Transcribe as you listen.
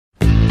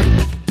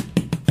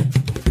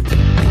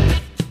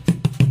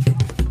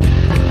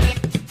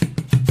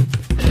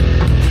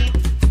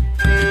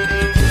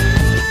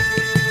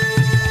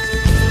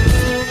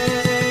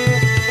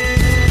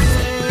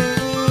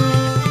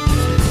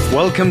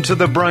Welcome to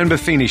the Brian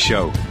Buffini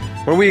Show,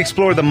 where we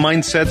explore the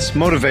mindsets,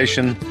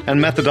 motivation,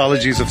 and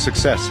methodologies of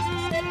success.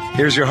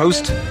 Here's your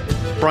host,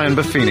 Brian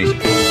Buffini.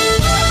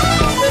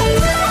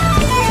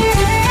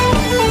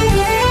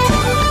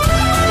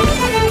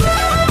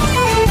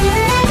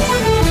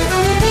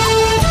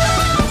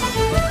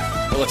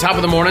 Well, top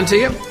of the morning to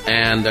you,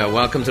 and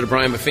welcome to the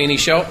Brian Buffini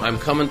Show. I'm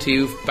coming to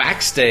you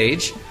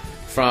backstage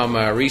from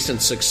a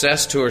recent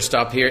success tour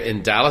stop here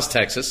in Dallas,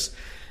 Texas.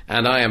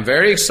 And I am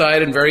very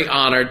excited and very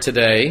honored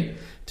today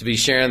to be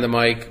sharing the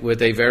mic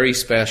with a very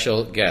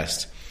special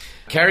guest.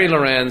 Carey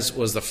Lohrenz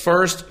was the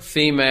first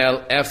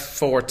female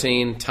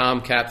F-14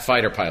 Tomcat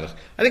fighter pilot.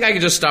 I think I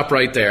could just stop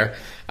right there.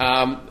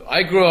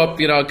 I grew up,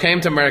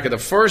 came to America. The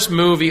first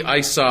movie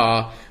I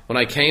saw when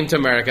I came to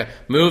America,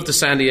 moved to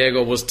San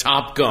Diego, was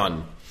Top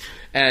Gun.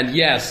 And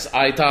yes,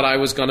 I thought I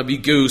was going to be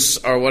Goose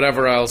or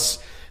whatever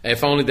else,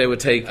 if only they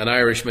would take an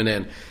Irishman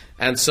in.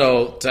 And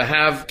so to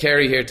have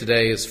Carey here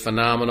today is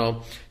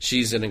phenomenal.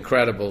 She's an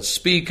incredible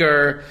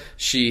speaker.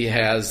 She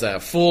has a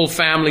full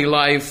family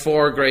life,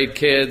 4 great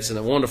kids, and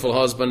a wonderful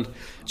husband.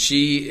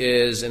 She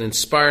is an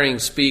inspiring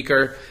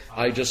speaker.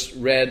 I just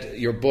read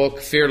your book,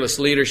 Fearless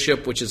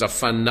Leadership, which is a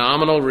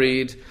phenomenal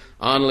read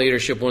on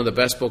leadership, one of the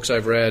best books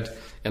I've read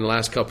in the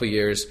last couple of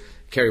years.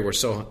 Carey, we're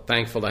so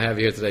thankful to have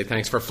you here today.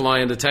 Thanks for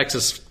flying to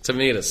Texas to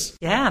meet us.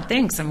 Yeah,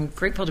 thanks. I'm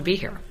grateful to be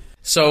here.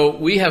 So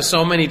we have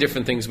so many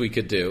different things we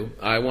could do.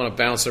 I want to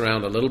bounce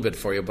around a little bit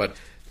for you, but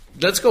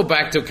let's go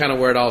back to kind of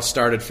where it all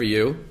started for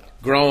you.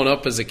 Growing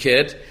up as a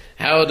kid,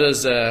 how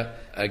does a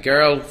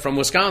girl from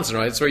Wisconsin,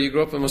 right? That's where you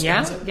grew up in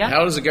Wisconsin? Yeah.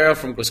 How does a girl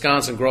from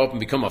Wisconsin grow up and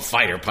become a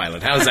fighter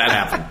pilot? How does that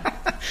happen?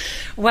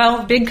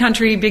 Well, big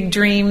country, big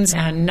dreams,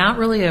 and not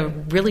really a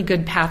really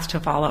good path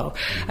to follow.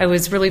 I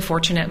was really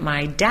fortunate.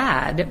 My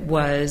dad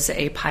was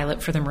a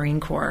pilot for the Marine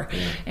Corps,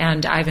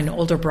 and I have an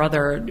older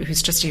brother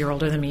who's just a year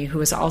older than me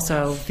who is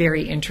also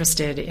very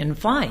interested in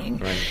flying.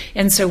 Right.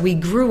 And so we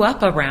grew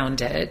up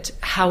around it.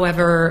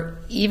 However,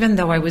 even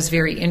though I was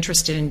very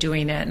interested in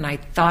doing it and I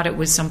thought it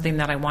was something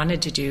that I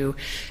wanted to do,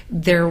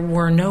 there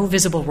were no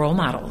visible role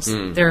models.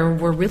 There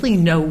were really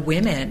no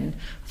women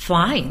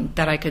flying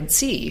that I could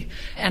see.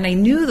 And I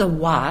knew the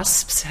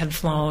WASPs had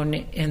flown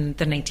in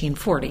the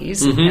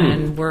 1940s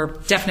and were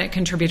definite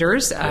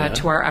contributors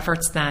to our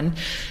efforts then,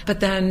 but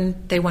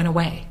then they went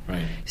away.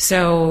 Right.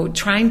 So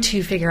trying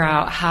to figure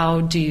out how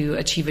do you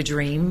achieve a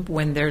dream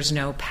when there's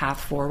no path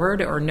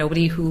forward or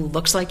nobody who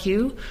looks like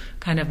you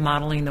kind of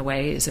modeling the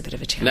way is a bit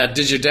of a challenge. Now,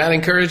 did your dad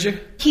encourage you?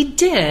 He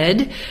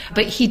did,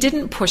 but he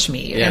didn't push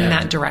me in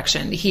that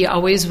direction. He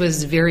always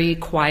was very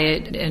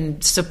quiet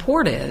and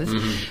supportive,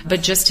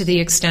 but just to the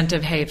extent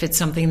of, hey, if it's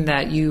something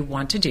that you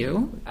want to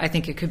do, I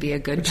think it could be a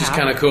good path. Which is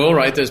kind of cool,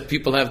 right? There's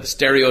people have the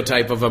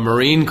stereotype of a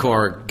Marine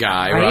Corps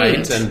guy,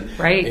 right? And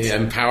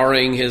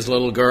empowering his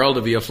little girl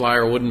to be a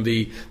flyer wouldn't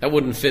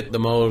fit the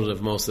mold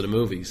of most of the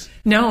movies.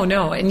 No,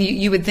 and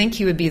you would think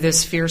he would be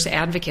this fierce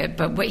advocate,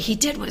 but what he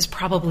did was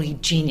probably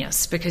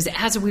genius, because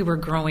as we were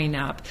growing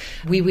up,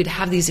 we would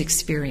have these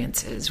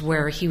experiences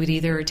where he would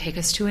either take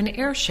us to an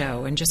air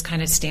show and just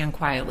kind of stand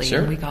quietly,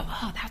 and we go,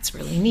 oh, that's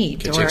really neat.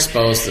 Get you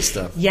exposed to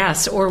stuff.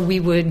 Yes, or we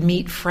would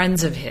meet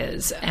friends of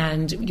his,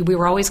 and we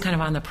were always kind of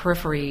on the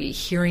periphery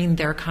hearing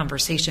their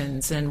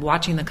conversations and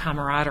watching the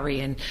camaraderie,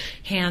 and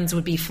hands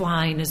would be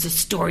flying as the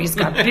stories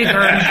got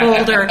bigger and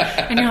bolder,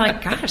 and you're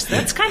like, gosh,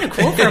 that's kind of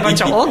cool for a bunch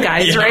of old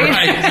guys, right?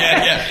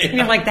 And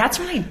you're like, that's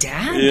my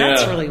dad?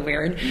 That's really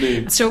weird.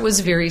 Neat. So it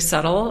was very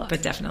subtle,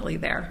 but definitely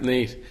there.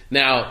 Neat.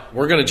 Now,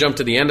 we're going to jump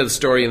to the end of the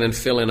story and then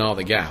fill in all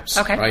the gaps.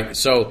 Okay. Right?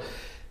 So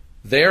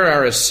there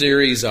are a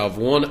series of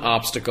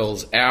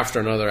obstacles after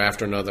another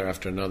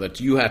that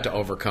you had to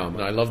overcome.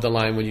 And I love the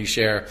line when you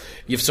share,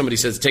 if somebody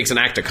says it takes an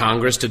act of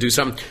Congress to do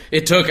something,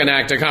 it took an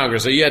act of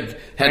Congress. So you had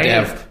to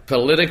have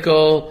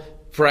political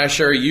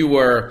pressure.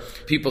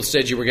 People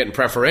said you were getting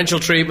preferential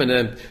treatment,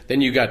 and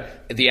then you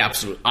got the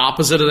absolute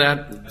opposite of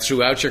that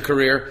throughout your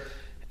career.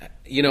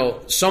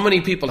 So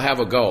many people have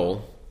a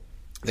goal,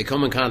 they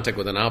come in contact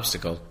with an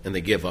obstacle, and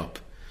they give up.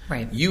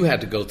 Right. You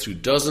had to go through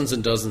dozens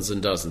and dozens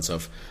and dozens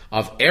of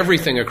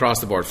everything across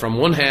the board. From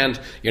one hand,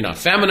 you're not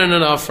feminine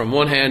enough. From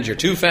one hand, you're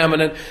too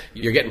feminine.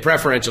 You're getting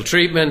preferential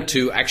treatment,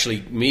 to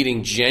actually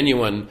meeting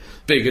genuine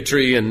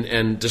bigotry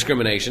and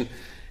discrimination.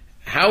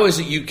 How is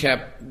it you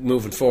kept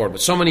moving forward?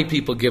 But so many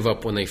people give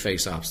up when they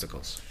face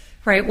obstacles.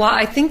 Right. Well,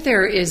 I think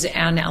there is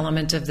an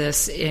element of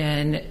this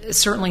in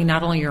certainly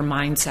not only your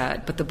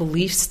mindset, but the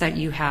beliefs that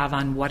you have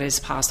on what is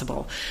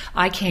possible.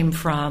 I came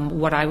from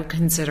what I would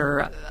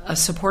consider a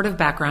supportive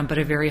background, but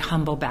a very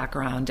humble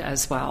background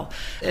as well.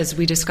 As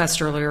we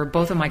discussed earlier,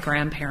 both of my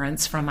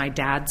grandparents from my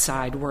dad's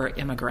side were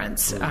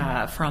immigrants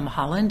from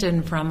Holland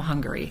and from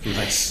Hungary.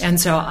 Nice. And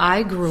so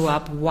I grew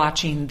up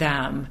watching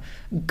them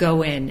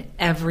go in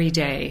every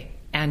day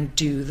and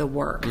do the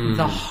work,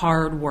 the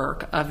hard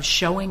work of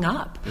showing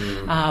up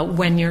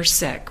when you're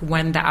sick,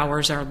 when the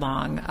hours are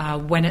long,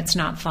 when it's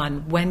not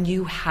fun, when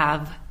you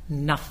have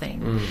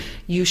nothing.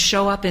 You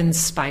show up in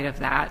spite of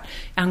that.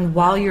 And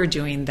while you're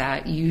doing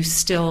that, you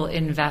still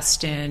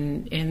invest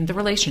in the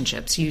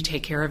relationships. You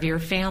take care of your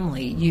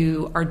family.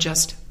 You are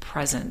just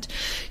present.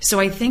 So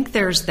I think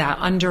there's that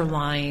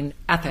underlying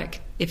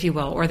ethic, if you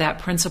will, or that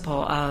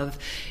principle of,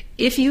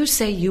 if you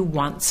say you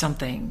want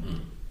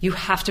something, you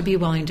have to be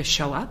willing to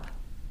show up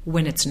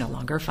when it's no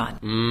longer fun.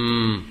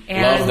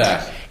 Love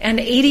that. And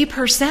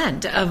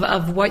 80%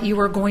 of what you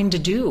are going to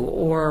do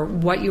or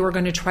what you are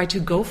going to try to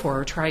go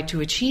for or try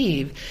to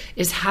achieve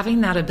is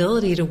having that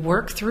ability to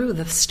work through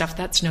the stuff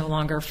that's no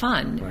longer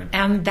fun. Right.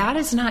 And that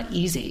is not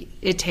easy.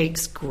 It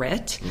takes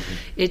grit.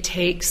 It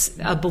takes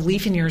a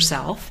belief in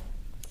yourself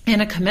and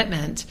a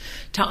commitment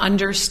to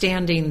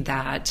understanding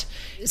that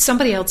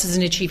somebody else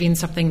isn't achieving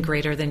something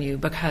greater than you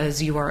because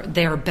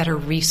they are better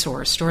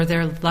resourced, or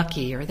they're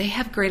lucky, or they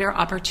have greater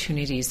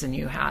opportunities than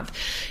you have.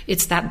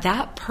 It's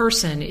that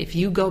person, if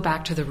you go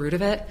back to the root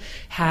of it,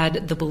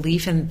 had the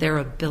belief in their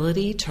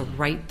ability to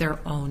write their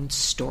own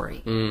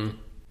story.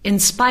 In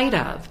spite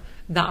of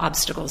the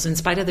obstacles, in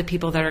spite of the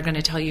people that are going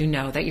to tell you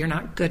no, that you're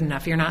not good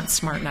enough, you're not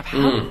smart enough.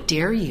 How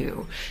dare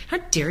you? How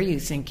dare you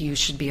think you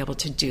should be able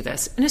to do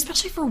this? And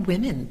especially for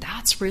women,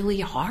 that's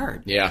really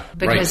hard. Yeah,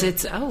 because right.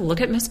 It's,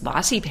 look at Miss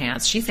Bossy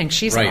Pants. She thinks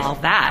she's Right. all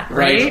that,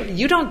 right? Right.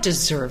 You don't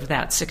deserve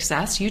that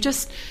success. You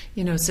just,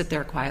 sit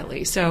there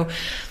quietly. So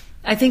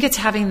I think it's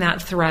having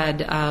that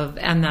thread of,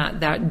 and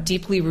that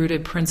deeply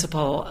rooted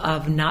principle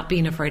of not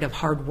being afraid of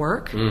hard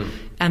work,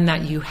 and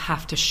that you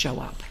have to show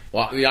up.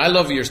 Well, I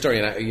love your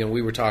story, and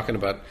we were talking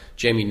about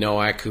Jamie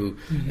Nowak, who,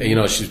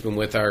 she's been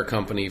with our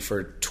company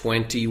for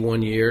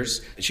 21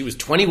 years. She was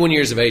 21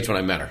 years of age when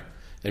I met her,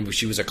 and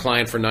she was a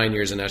client for 9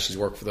 years, and now she's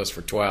worked with us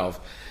for 12.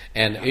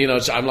 And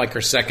I'm like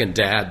her second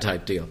dad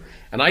type deal.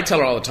 And I tell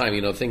her all the time,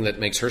 the thing that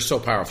makes her so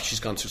powerful. She's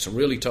gone through some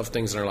really tough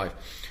things in her life,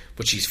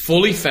 but she's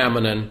fully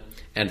feminine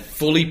and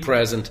fully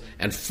present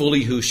and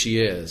fully who she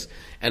is.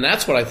 And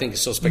that's what I think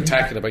is so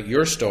spectacular about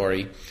your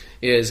story,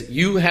 is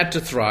you had to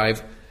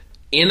thrive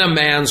in a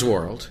man's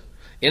world,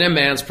 in a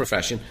man's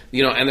profession,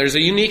 and there's a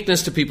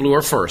uniqueness to people who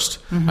are first.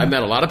 I've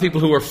met a lot of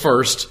people who are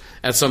first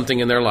at something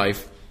in their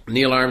life.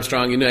 Neil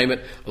Armstrong, you name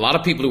it. A lot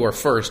of people who are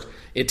first.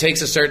 It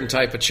takes a certain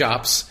type of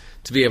chops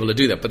to be able to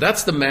do that. But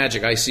that's the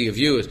magic I see of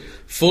you, is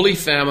fully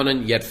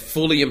feminine, yet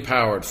fully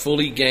empowered,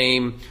 fully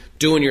game,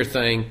 doing your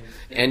thing.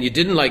 And you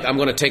didn't I'm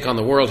going to take on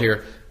the world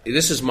here.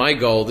 This is my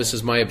goal, this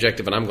is my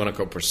objective, and I'm going to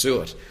go pursue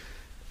it.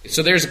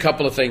 So there's a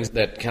couple of things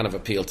that kind of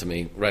appeal to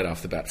me right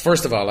off the bat.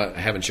 First of all, I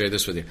haven't shared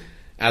this with you.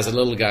 As a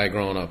little guy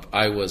growing up,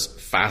 I was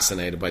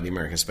fascinated by the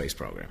American space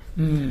program.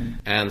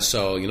 And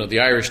so, the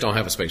Irish don't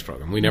have a space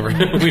program. We never,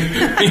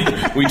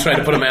 we tried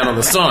to put a man on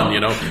the sun,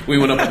 we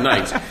went up at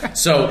night.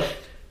 So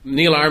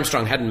Neil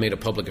Armstrong hadn't made a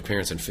public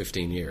appearance in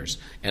 15 years.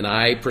 And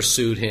I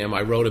pursued him.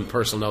 I wrote him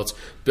personal notes,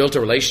 built a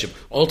relationship,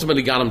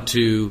 ultimately got him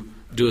to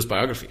do his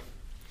biography.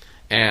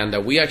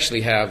 And we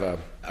actually have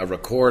a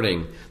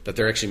recording that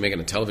they're actually making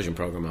a television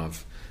program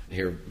of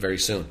here very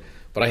soon.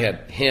 But I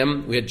had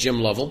him, we had Jim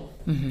Lovell,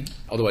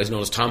 otherwise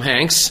known as Tom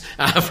Hanks,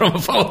 from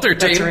Apollo 13.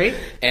 That's right.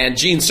 And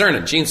Gene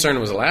Cernan. Gene Cernan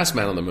was the last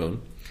man on the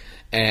moon,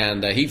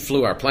 and he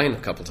flew our plane a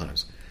couple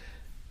times.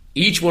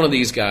 Each one of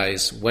these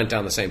guys went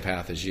down the same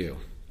path as you.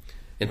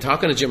 In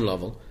talking to Jim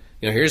Lovell,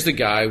 here's the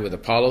guy with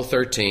Apollo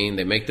 13,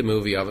 they make the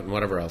movie of it and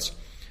whatever else.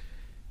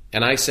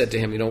 And I said to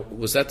him,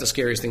 was that the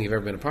scariest thing you've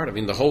ever been a part of?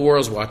 The whole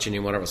world's watching you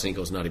and whatever else. And he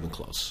goes, not even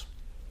close.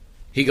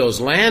 He goes,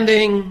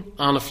 landing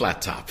on a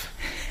flat top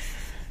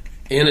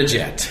in a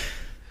jet,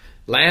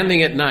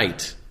 landing at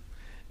night.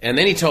 And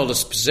then he told a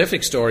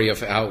specific story of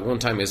how one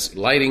time his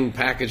lighting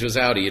package was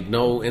out. He had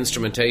no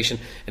instrumentation.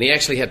 And he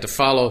actually had to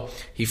followed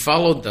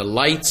the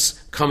lights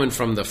coming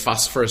from the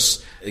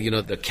phosphorus,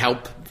 the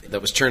kelp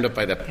that was churned up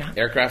by the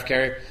aircraft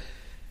carrier.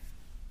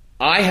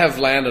 I have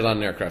landed on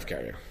an aircraft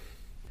carrier.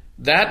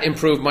 That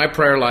improved my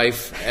prayer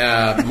life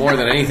more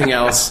than anything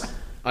else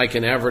I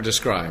can ever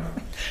describe.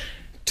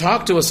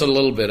 Talk to us a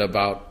little bit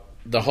about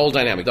the whole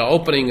dynamic. The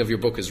opening of your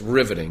book is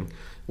riveting,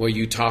 where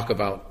you talk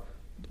about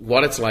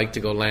what it's like to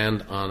go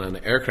land on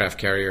an aircraft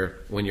carrier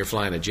when you're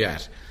flying a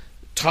jet.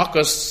 Talk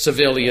us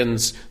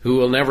civilians who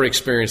will never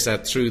experience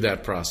that through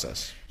that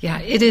process. Yeah,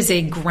 it is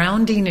a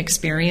grounding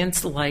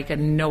experience like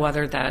no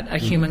other that a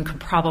human could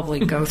probably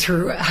go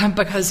through,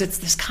 because it's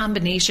this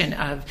combination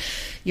of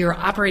you're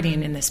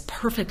operating in this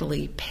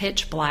perfectly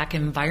pitch black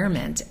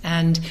environment.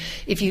 And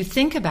if you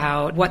think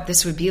about what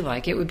this would be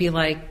like, it would be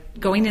like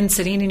going and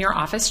sitting in your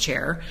office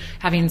chair,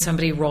 having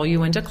somebody roll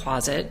you into a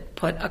closet,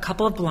 put a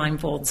couple of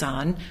blindfolds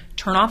on,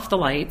 turn off the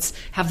lights,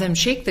 have them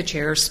shake the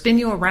chair, spin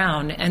you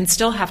around, and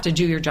still have to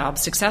do your job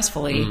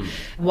successfully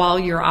while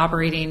you're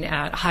operating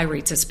at high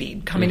rates of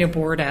speed, coming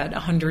aboard at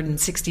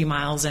 160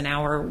 miles an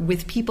hour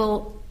with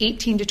people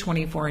 18 to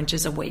 24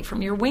 inches away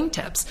from your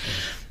wingtips.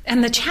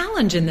 And the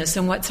challenge in this,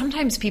 and what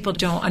sometimes people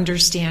don't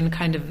understand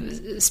kind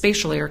of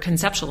spatially or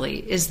conceptually,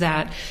 is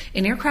that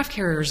an aircraft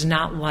carrier is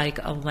not like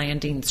a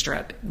landing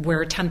strip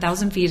where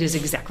 10,000 feet is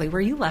exactly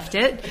where you left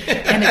it,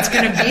 and it's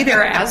going to be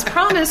there as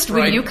promised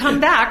when you come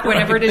back,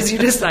 whenever it is you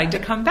decide to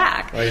come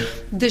back. Right.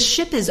 The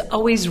ship is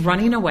always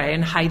running away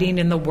and hiding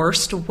in the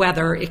worst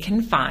weather it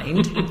can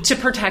find to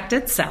protect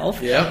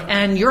itself,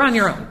 and you're on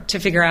your own to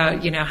figure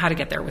out, how to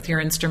get there with your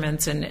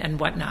instruments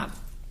and whatnot.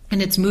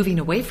 And it's moving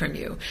away from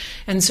you.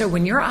 And so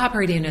when you're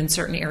operating in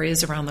certain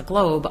areas around the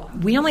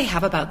globe, we only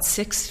have about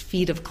 6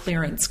 feet of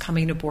clearance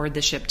coming aboard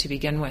the ship to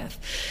begin with.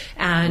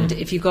 And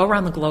if you go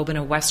around the globe in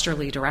a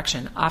westerly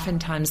direction,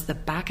 oftentimes the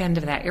back end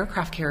of that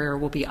aircraft carrier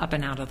will be up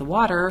and out of the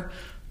water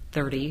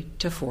 30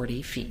 to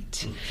 40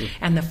 feet.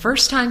 And the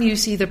first time you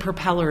see the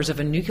propellers of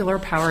a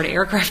nuclear-powered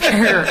aircraft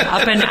carrier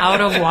up and out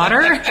of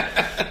water,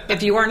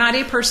 if you are not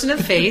a person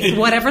of faith,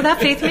 whatever that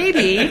faith may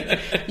be,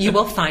 you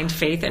will find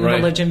faith in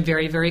religion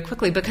very, very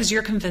quickly because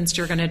you're convinced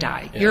you're going to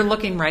die. Yeah. You're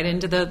looking right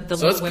into the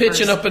So it's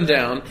pitching up and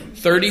down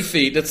 30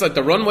 feet. It's like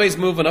the runway's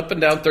moving up and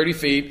down 30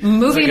 feet.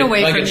 Moving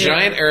away from you. Like a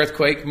giant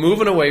earthquake,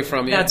 moving away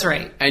from you. That's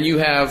right. And you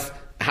have...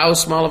 how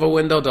small of a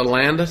window to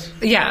land it?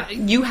 Yeah,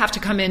 you have to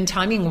come in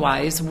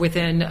timing-wise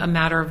within a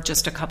matter of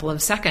just a couple of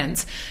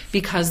seconds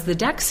because the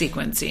deck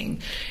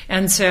sequencing.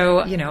 And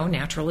so,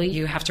 naturally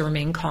you have to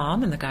remain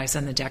calm and the guys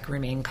on the deck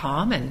remain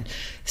calm, and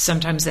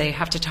sometimes they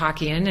have to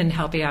talk in and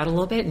help you out a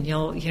little bit,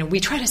 and we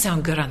try to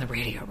sound good on the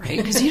radio, right?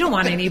 Because you don't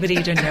want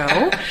anybody to know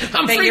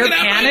that you're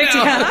panicked.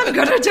 Right I'm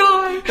going to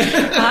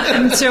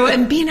die.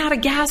 And being out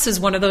of gas is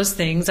one of those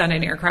things on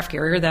an aircraft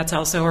carrier that's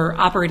also, or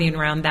operating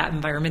around that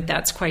environment,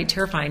 that's quite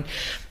terrifying.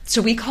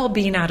 So we call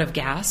being out of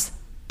gas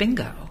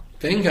bingo.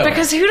 Bingo.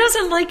 Because who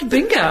doesn't like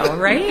bingo,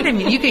 right? I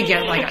mean, you could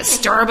get like a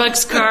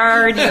Starbucks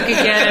card. You could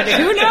get,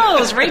 who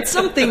knows, right?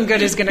 Something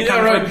good is going to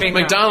come from bingo.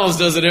 McDonald's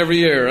does it every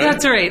year, right?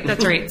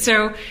 That's right.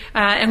 So,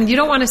 and you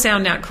don't want to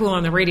sound not cool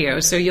on the radio,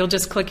 so you'll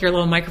just click your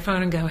little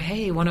microphone and go,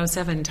 hey,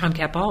 107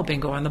 Tomcat ball,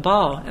 bingo on the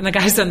ball. And the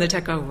guys on the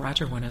deck go,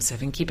 Roger,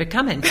 107, keep it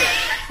coming.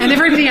 And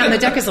everybody on the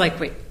deck is like,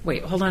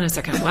 wait, hold on a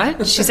second,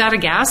 what? She's out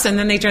of gas? And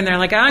then they turn there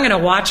like, I'm going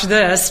to watch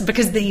this,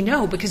 because they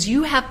know, because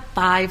you have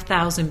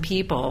 5,000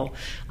 people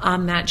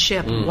on that ship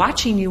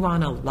watching you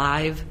on a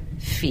live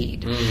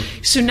feed.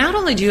 So not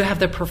only do you have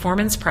the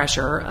performance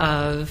pressure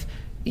of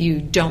you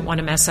don't want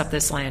to mess up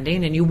this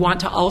landing and you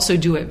want to also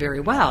do it very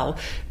well,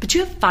 but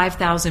you have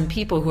 5,000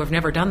 people who have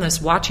never done this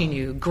watching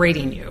you,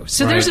 grading you.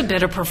 So there's a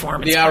bit of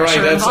performance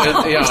pressure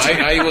involved.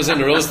 I was in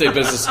the real estate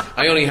business.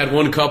 I only had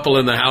one couple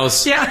in the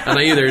house, and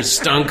I either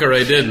stunk or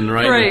I didn't,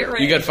 right? Right.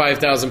 You got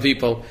 5,000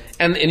 people.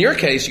 And in your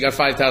case, you got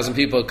 5,000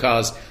 people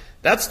because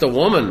that's the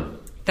woman.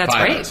 That's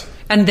right.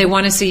 And they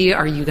want to see,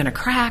 are you going to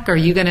crack? Are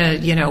you going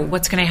to,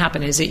 what's going to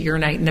happen? Is it your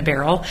night in the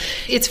barrel?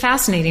 It's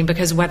fascinating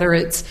because whether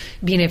it's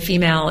being a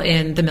female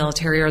in the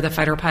military or the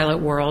fighter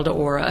pilot world,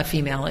 or a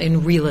female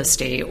in real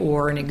estate,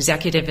 or an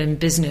executive in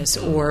business,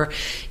 or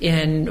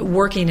in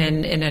working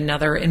in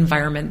another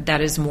environment that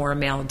is more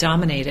male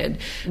dominated,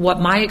 what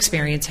my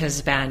experience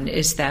has been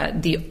is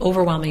that the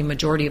overwhelming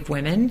majority of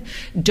women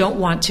don't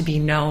want to be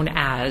known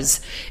as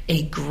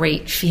a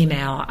great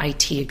female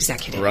IT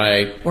executive.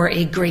 Right. Or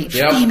a great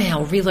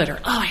female realtor.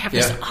 Oh, I have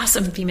this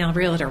awesome female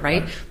realtor,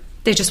 right?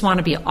 They just want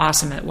to be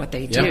awesome at what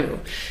they do.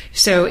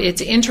 So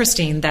it's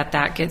interesting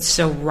that gets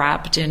so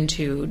wrapped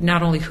into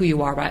not only who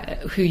you are, but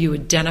who you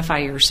identify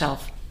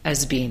yourself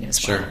as being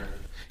as well.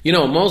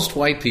 Sure. Most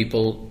white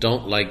people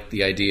don't like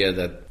the idea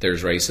that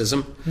there's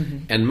racism,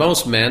 and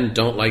most men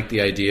don't like the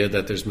idea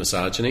that there's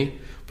misogyny,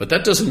 but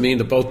that doesn't mean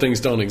that both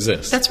things don't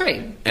exist. That's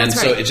right.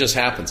 So it just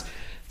happens.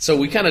 So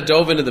we kind of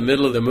dove into the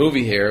middle of the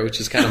movie here, which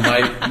is kind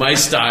of my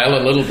style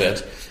a little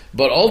bit.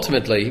 But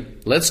ultimately,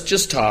 let's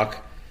just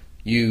talk.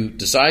 You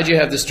decide you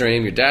have this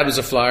dream. Your dad was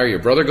a flyer. Your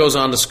brother goes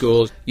on to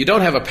school. You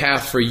don't have a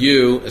path for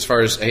you as far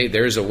as, hey,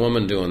 there's a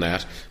woman doing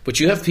that. But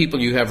you have people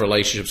you have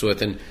relationships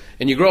with. And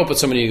you grow up with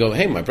somebody and you go,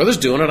 hey, my brother's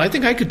doing it. I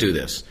think I could do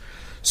this.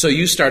 So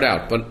you start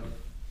out. But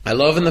I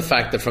love in the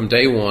fact that from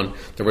day one,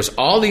 there was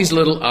all these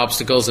little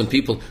obstacles and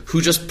people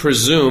who just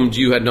presumed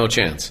you had no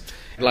chance.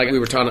 Like we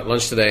were talking at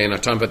lunch today, and I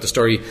was talking about the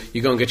story,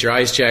 you go and get your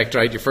eyes checked,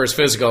 right, your first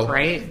physical.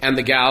 Right. And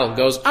the gal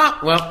goes,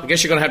 I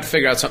guess you're going to have to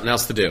figure out something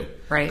else to do.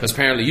 Right. Because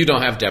apparently you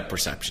don't have depth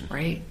perception.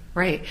 Right.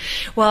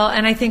 Well,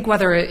 and I think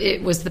whether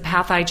it was the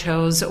path I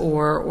chose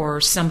or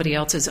somebody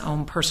else's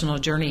own personal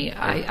journey,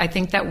 I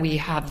think that we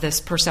have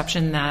this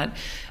perception that,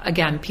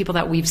 again, people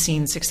that we've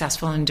seen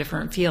successful in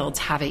different fields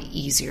have it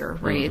easier,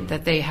 right?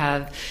 That they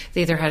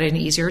either had an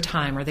easier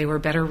time or they were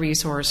better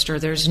resourced, or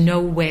there's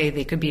no way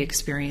they could be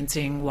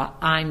experiencing what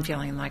I'm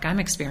feeling like I'm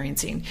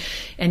experiencing.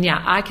 And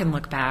I can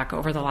look back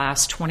over the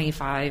last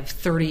 25,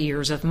 30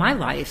 years of my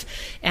life,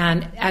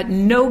 and at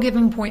no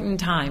given point in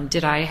time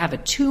did I have a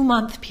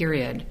 2-month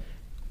period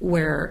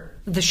where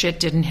the shit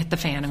didn't hit the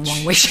fan in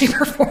one way,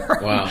 shape, or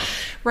form. Wow.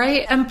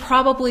 Right? And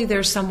probably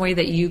there's some way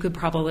that you could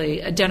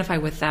probably identify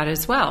with that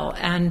as well.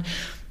 And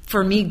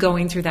for me,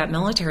 going through that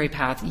military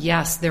path,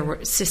 yes, there were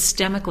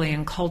systemically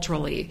and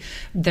culturally,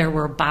 there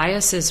were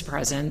biases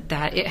present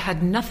that it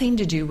had nothing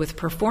to do with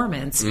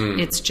performance.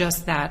 It's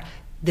just that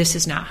this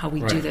is not how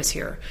we do this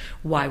here.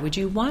 Why would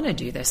you want to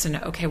do this? And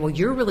okay, well,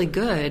 you're really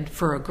good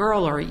for a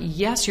girl, or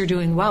yes, you're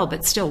doing well,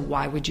 but still,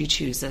 why would you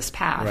choose this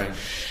path? Right.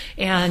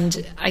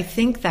 And I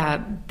think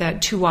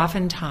that too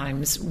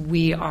oftentimes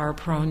we are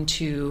prone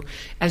to,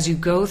 as you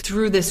go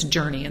through this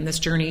journey and this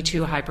journey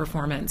to high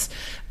performance,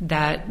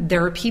 that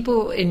there are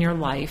people in your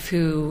life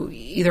who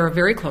either are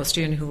very close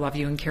to you and who love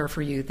you and care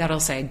for you that'll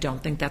say, I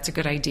don't think that's a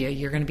good idea.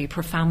 You're going to be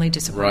profoundly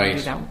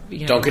disappointed.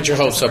 Right. Don't get your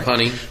hopes up,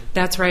 honey.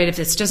 That's right. If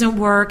this doesn't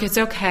work, it's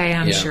okay.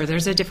 I'm sure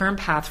there's a different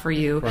path for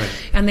you. Right.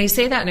 And they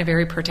say that in a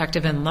very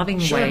protective and loving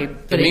way.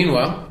 But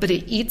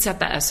it eats at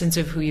the essence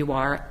of who you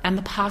are and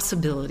the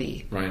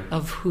possibility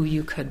of who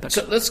you could become.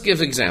 So let's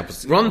give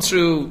examples. Run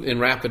through in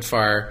rapid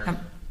fire.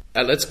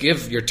 Let's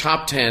give your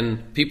top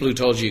 10 people who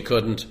told you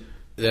couldn't,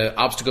 the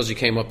obstacles you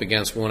came up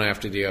against one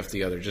after the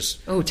other,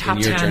 just top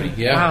in your 10. Journey.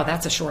 Yeah. Wow,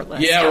 that's a short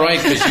list. Yeah,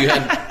 right, because you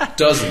had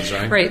dozens,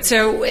 right? Right.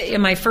 So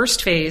in my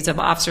first phase of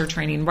officer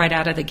training, right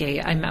out of the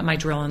gate, I met my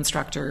drill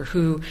instructor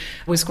who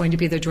was going to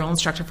be the drill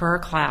instructor for our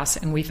class,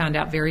 and we found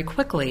out very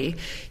quickly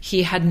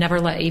he had never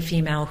let a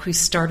female who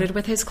started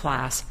with his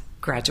class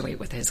graduate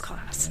with his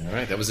class. All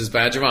right, that was his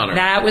badge of honor.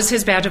 That was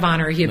his badge of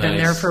honor. He had been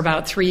Nice. there for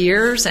about 3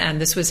 years,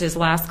 and this was his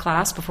last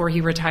class before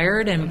he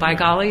retired, and by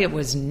golly, it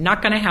was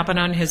not going to happen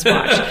on his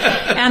watch.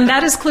 And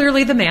that is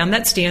clearly the man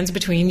that stands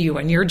between you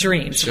and your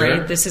dreams, Sure.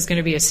 right? This is going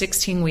to be a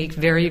 16-week,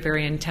 very,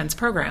 very intense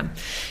program.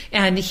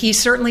 And he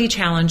certainly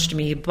challenged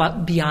me,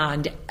 but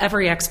beyond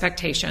every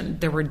expectation.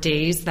 There were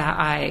days that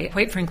I,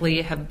 quite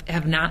frankly,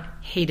 have not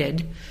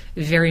hated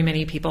very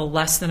many people,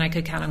 less than I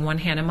could count on one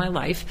hand in my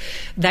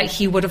life, that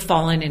he would have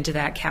fallen into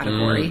that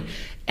category.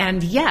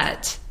 And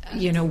yet,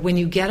 when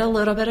you get a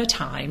little bit of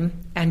time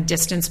and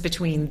distance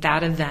between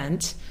that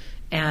event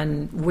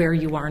and where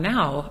you are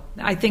now,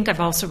 I think I've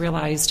also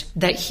realized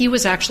that he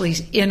was actually,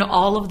 in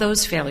all of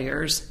those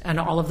failures and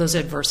all of those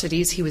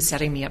adversities, he was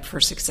setting me up for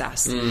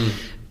success.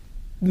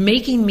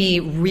 Making me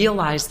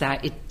realize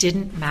that it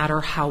didn't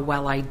matter how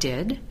well I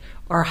did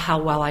or how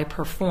well I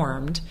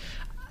performed,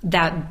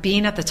 that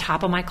being at the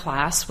top of my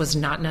class was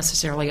not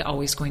necessarily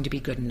always going to be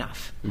good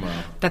enough.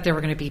 Wow. That there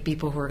were going to be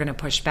people who were going to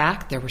push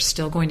back. There were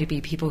still going to be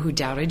people who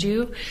doubted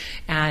you.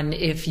 And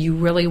if you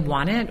really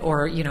want it,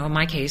 or, in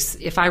my case,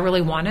 if I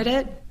really wanted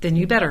it, then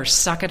you better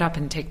suck it up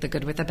and take the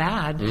good with the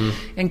bad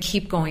and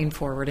keep going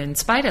forward in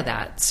spite of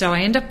that. So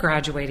I end up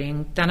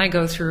graduating. Then I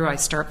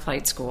start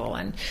flight school,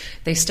 and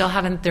they still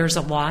haven't, there's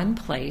a law in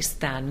place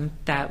then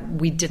that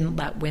we didn't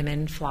let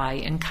women fly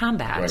in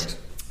combat. Right.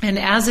 And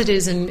as it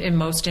is in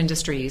most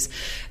industries,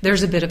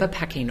 there's a bit of a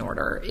pecking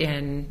order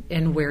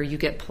in where you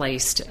get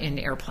placed in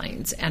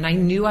airplanes. And I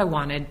knew I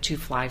wanted to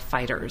fly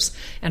fighters,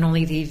 and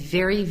only the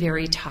very,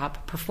 very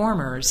top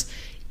performers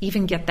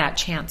even get that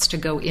chance to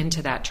go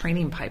into that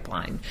training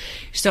pipeline.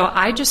 So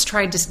I just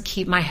tried to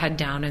keep my head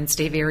down and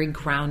stay very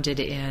grounded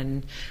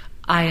in,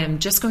 I am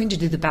just going to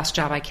do the best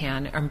job I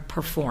can and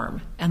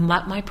perform, and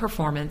let my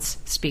performance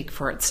speak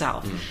for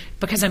itself.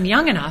 Because I'm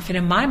young enough, and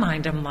in my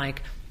mind I'm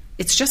like,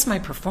 it's just my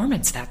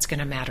performance that's going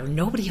to matter.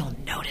 Nobody will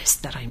notice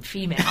that I'm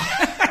female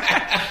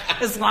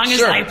as long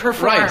as I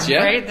perform,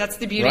 right? That's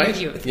the beauty of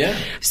youth. Yeah.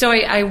 So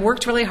I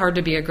worked really hard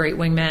to be a great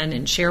wingman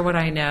and share what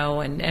I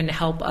know and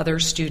help other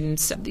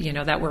students,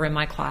 that were in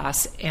my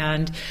class,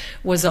 and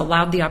was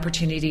allowed the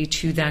opportunity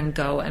to then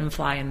go and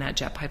fly in that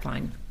jet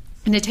pipeline.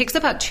 And it takes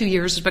about 2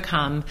 years to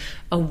become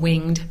a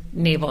winged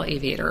naval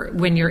aviator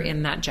when you're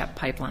in that jet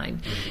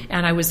pipeline.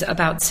 And I was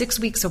about 6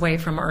 weeks away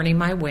from earning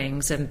my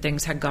wings, and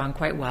things had gone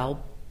quite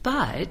well.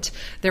 But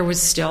there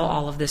was still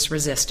all of this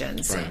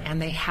resistance,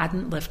 and they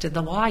hadn't lifted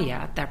the law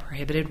yet that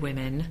prohibited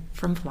women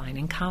from flying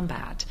in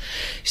combat.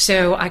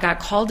 So I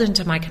got called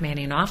into my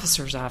commanding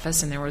officer's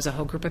office, and there was a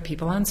whole group of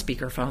people on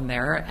speakerphone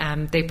there,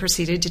 and they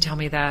proceeded to tell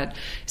me that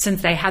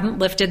since they hadn't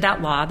lifted that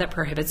law that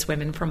prohibits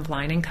women from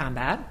flying in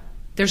combat,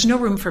 there's no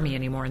room for me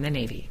anymore in the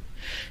Navy.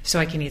 So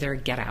I can either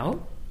get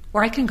out,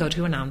 or I can go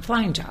to a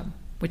non-flying job.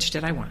 Which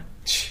did I want?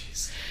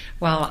 Jeez.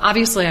 Well,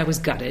 obviously I was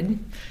gutted,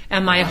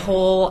 and my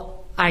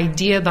whole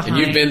idea behind...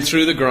 And you've been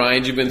through the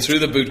grind, you've been through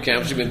the boot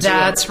camps, you've been through...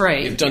 That's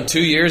right. You've done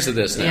 2 years of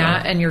this now.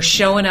 Yeah, and you're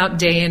showing up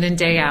day in and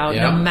day out,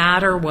 no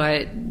matter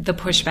what the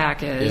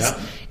pushback is.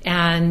 Yeah.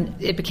 And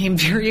it became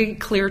very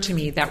clear to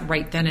me that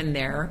right then and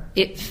there,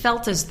 it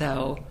felt as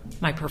though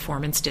my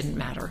performance didn't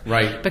matter.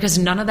 Right. Because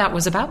none of that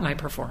was about my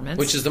performance.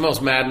 Which is the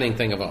most maddening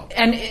thing of all.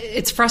 And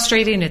it's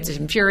frustrating, it's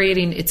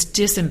infuriating, it's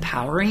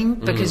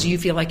disempowering because you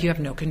feel like you have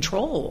no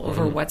control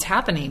over what's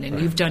happening, and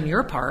you've done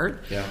your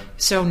part. Yeah.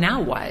 So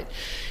now what?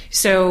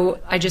 So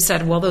I just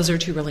said, well, those are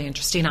two really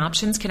interesting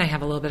options. Can I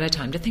have a little bit of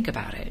time to think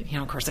about it?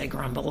 Of course I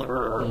grumble,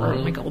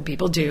 like old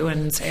people do,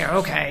 and say,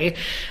 okay.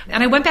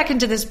 And I went back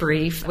into this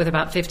brief with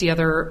about 50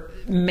 other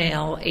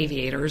male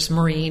aviators,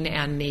 Marine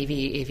and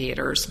Navy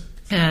aviators.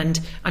 And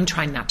I'm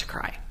trying not to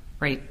cry.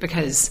 right?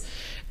 Because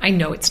I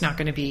know it's not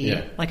going to be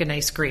like a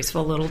nice,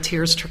 graceful little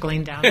tears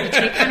trickling down the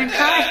cheek kind of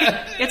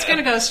cry. It's going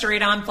to go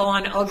straight on, full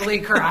on ugly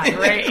cry,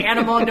 right?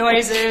 Animal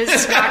noises,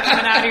 snot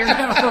coming out of your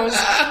nose,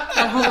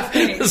 the whole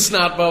thing. The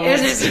snot bubbles.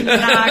 It is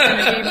not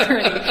going to be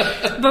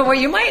pretty. But what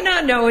you might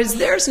not know is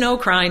there's no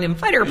crying in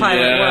fighter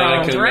pilot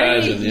world,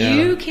 right? Imagine,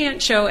 You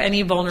can't show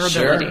any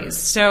vulnerabilities. Sure.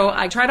 So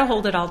I try to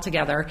hold it all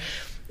together.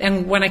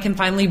 And when I can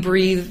finally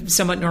breathe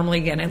somewhat normally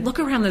again, I look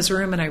around this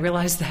room and I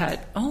realize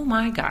that, oh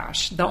my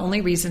gosh, the only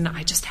reason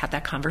I just had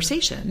that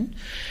conversation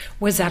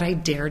was that I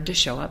dared to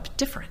show up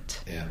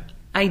different. Yeah.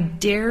 I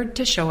dared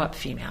to show up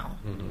female.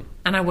 Mm-hmm.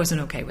 And I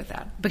wasn't okay with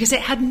that because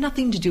it had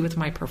nothing to do with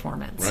my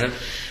performance. Right.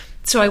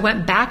 So I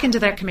went back into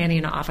that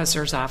commanding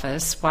officer's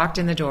office, walked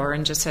in the door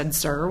and just said,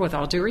 sir, with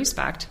all due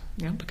respect,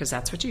 because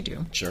that's what you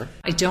do. Sure.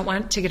 I don't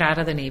want to get out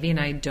of the Navy and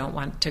I don't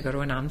want to go to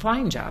a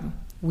non-flying job.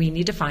 We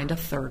need to find a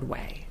third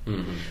way.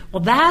 Mm-hmm.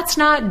 Well, that's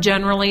not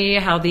generally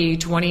how the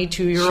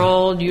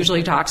 22-year-old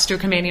usually talks to a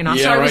commanding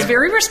officer. I was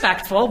very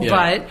respectful,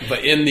 but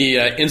in the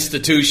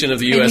institution of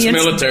the U.S.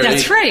 military,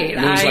 that's right.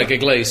 Moves like a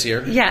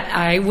glacier. Yeah,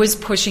 I was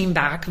pushing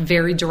back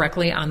very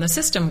directly on the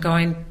system,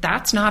 going,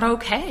 that's not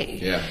okay.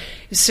 Yeah.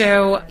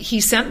 So he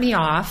sent me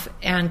off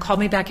and called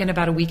me back in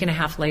about a week and a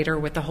half later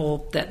with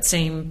that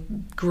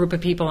same group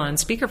of people on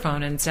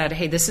speakerphone and said,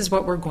 hey, this is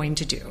what we're going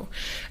to do.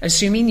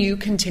 Assuming you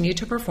continue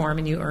to perform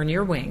and you earn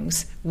your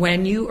wings,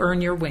 when you earn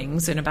your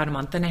wings in about a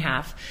month and a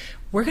half,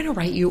 we're going to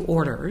write you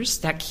orders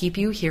that keep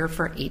you here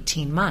for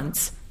 18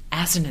 months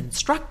as an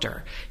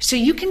instructor. So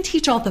you can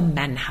teach all the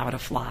men how to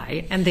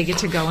fly and they get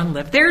to go and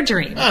live their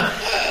dream.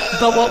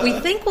 But what we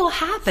think will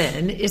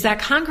happen is that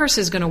Congress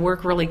is going to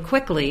work really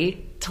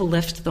quickly to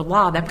lift the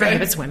law that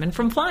prohibits women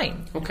from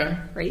flying. Okay.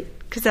 Right?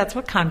 Because that's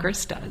what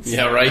Congress does.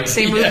 Yeah, right.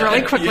 They move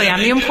really quickly on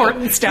the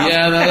important stuff.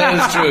 Yeah, that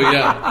is true,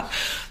 yeah.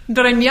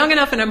 But I'm young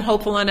enough and I'm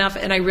hopeful enough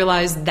and I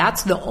realize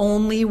that's the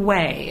only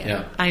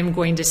way I'm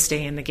going to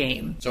stay in the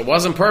game. So it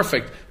wasn't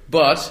perfect,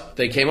 but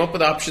they came up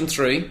with option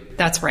 3.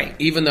 That's right.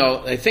 Even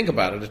though, think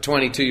about it, a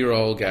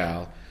 22-year-old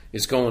gal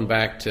is going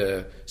back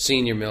to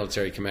senior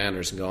military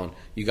commanders and going,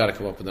 you got to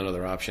come up with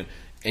another option.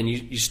 And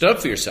you stood up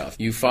for yourself.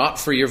 You fought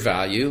for your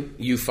value.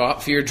 You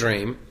fought for your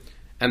dream.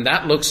 And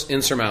that looks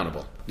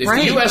insurmountable. If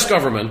the U.S.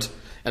 government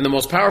and the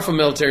most powerful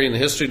military in the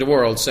history of the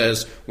world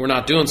says we're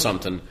not doing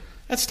something,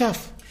 that's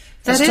tough.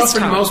 That's tougher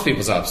than most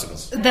people's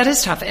obstacles. That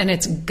is tough, and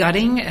it's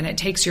gutting, and it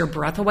takes your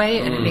breath away,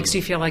 and it makes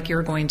you feel like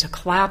you're going to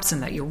collapse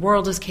and that your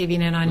world is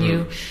caving in on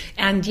you.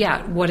 And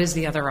yet, what is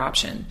the other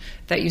option?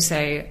 That you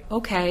say,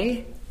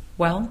 okay,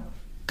 well,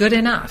 good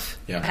enough.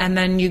 Yeah. And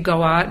then you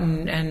go out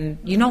and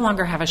you no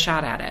longer have a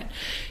shot at it.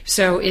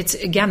 So it's,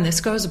 again,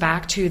 this goes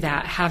back to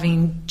that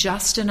having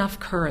just enough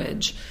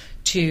courage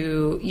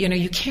to,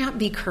 you can't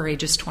be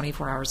courageous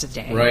 24 hours a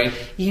day. Right.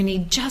 You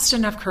need just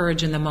enough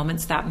courage in the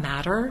moments that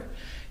matter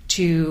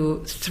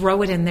to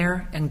throw it in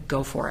there and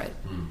go for it.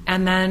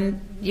 And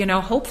then,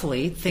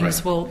 hopefully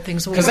things will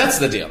Because that's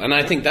the deal. And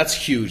I think that's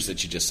huge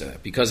that you just said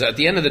that. Because at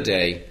the end of the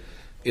day,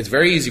 it's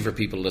very easy for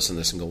people to listen to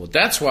this and go, well,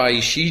 that's why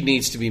she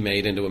needs to be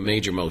made into a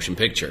major motion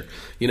picture.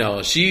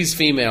 She's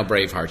female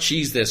Braveheart.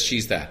 She's this,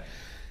 she's that.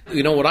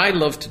 What I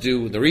love to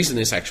do, the reason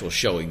this actual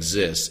show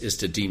exists is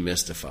to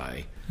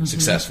demystify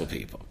successful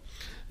people.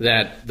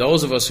 That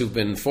those of us who've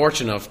been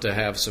fortunate enough to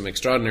have some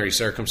extraordinary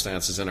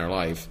circumstances in our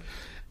life,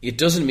 it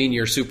doesn't mean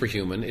you're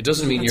superhuman. It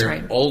doesn't mean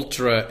you're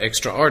ultra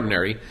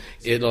extraordinary.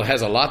 It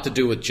has a lot to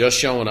do with just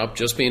showing up,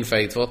 just being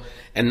faithful,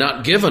 and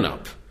not giving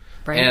up.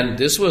 Right. And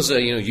this was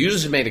you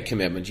just made a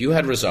commitment. You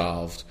had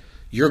resolved,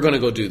 you're going to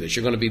go do this.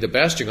 You're going to be the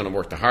best. You're going to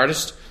work the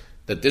hardest.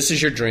 That this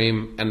is your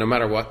dream, and no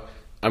matter what,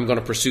 I'm going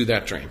to pursue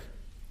that dream.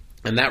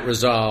 And that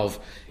resolve,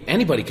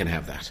 anybody can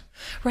have that.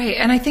 Right.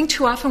 And I think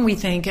too often we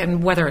think,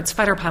 and whether it's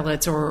fighter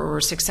pilots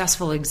or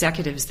successful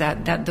executives,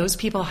 that those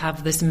people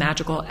have this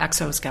magical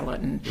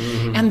exoskeleton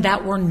and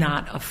that we're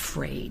not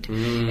afraid.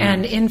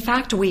 And in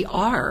fact, we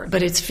are.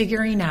 But it's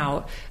figuring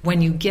out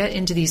when you get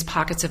into these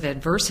pockets of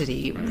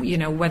adversity,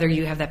 whether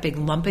you have that big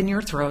lump in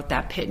your throat,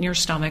 that pit in your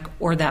stomach,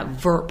 or that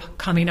verp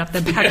coming up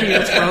the back of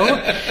your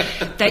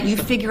throat, that you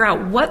figure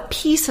out what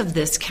piece of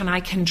this can I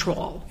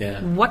control?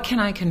 Yeah. What can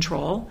I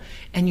control?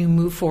 And you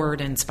move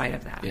forward in spite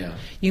of that. Yeah.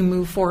 You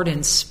move forward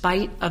in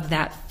spite of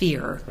that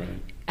fear. Right.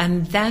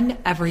 And then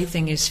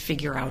everything is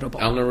figure-outable.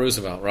 Eleanor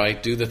Roosevelt,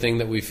 right? Do the thing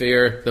that we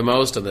fear the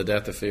most, and the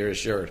death of fear is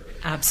sure.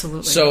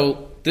 Absolutely.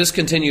 So this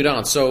continued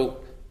on.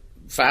 So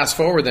fast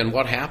forward then,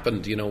 what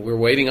happened? We're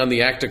waiting on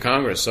the act of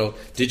Congress. So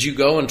did you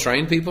go and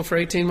train people for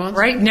 18 months?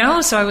 Right.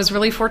 No, so I was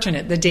really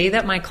fortunate. The day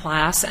that my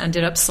class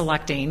ended up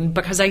selecting,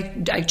 because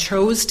I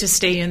chose to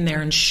stay in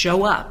there and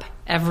show up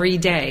every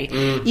day,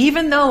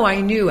 even though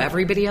I knew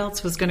everybody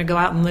else was going to go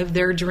out and live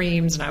their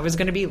dreams and I was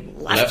going to be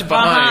left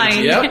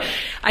behind. Yep.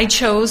 I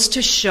chose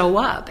to show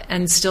up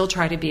and still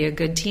try to be a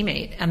good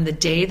teammate. And the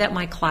day that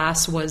my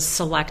class was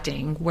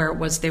selecting where it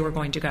was they were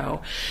going to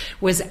go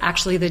was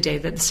actually the day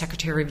that the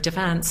Secretary of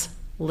Defense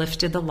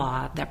lifted the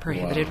law that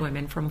prohibited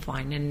women from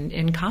flying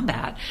in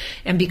combat.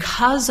 And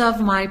because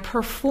of my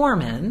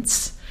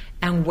performance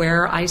And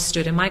where I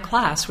stood in my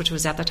class, which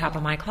was at the top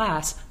of my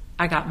class,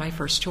 I got my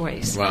first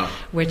choice,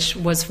 which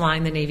was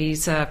flying the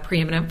Navy's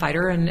preeminent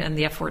fighter and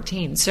the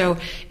F-14. So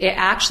it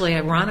actually,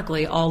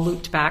 ironically, all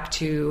looped back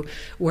to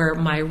where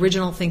my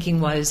original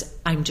thinking was,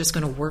 I'm just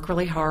going to work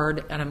really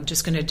hard and I'm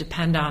just going to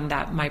depend on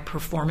that my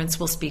performance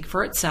will speak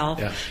for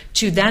itself,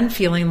 to then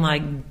feeling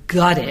like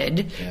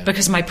gutted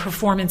because my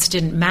performance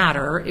didn't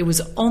matter. It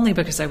was only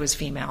because I was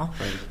female.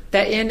 Right.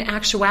 That in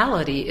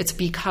actuality, it's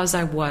because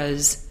I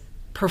was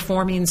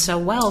performing so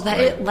well that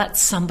it lets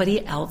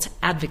somebody else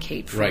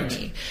advocate for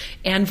me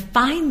and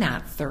find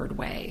that third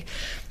way.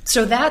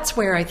 So that's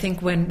where I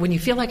think when you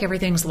feel like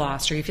everything's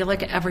lost or you feel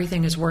like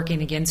everything is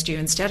working against you,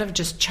 instead of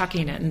just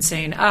chucking it and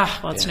saying,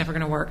 it's never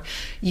going to work,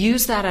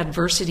 use that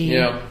adversity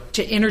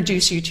to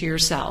introduce you to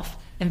yourself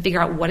and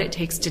figure out what it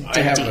takes to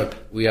dig deep.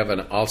 We have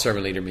an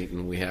all-servant leader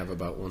meeting we have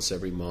about once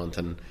every month,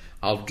 and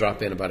I'll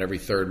drop in about every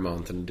third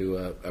month and do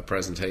a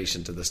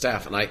presentation to the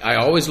staff. And I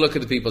always look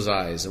at the people's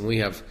eyes, and we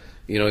have,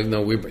 even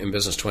though we're in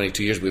business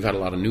 22 years, we've had a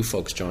lot of new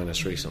folks join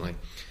us recently.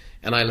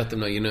 And I let them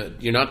know,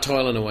 you're not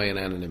toiling away in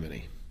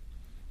anonymity.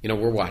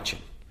 We're watching.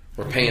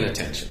 We're paying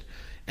attention.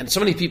 And so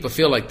many people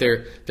feel like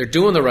they're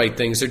doing the right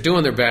things, they're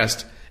doing their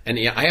best, and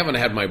I haven't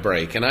had my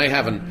break, and I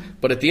haven't.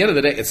 But at the end of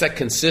the day, it's that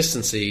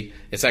consistency,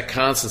 it's that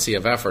constancy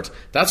of effort.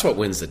 That's what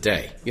wins the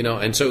day,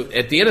 And so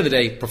at the end of the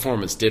day,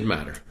 performance did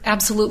matter.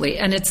 Absolutely,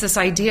 and it's this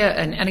idea,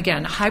 and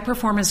again, high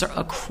performers are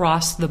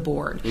across the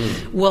board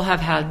will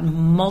have had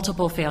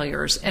multiple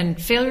failures,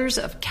 and failures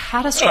of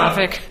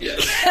catastrophic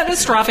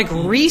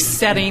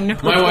resetting.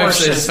 My wife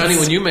says, "Honey,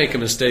 when you make a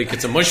mistake,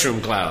 it's a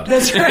mushroom cloud."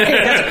 That's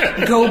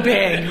right. Go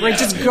big, right?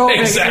 Just go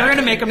big. If you're going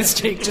to make a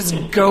mistake, just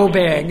go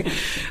big.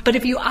 But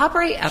if you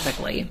operate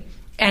ethically,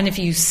 and if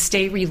you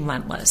stay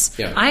relentless,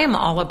 I am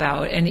all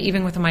about, and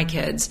even with my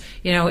kids,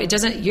 it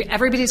doesn't.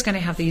 Everybody's going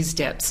to have these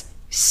dips.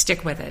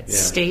 Stick with it.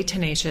 Stay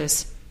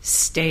tenacious.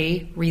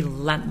 Stay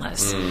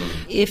relentless.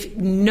 If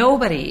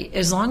nobody,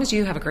 as long as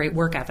you have a great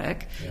work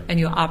ethic and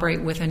you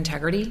operate with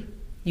integrity,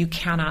 you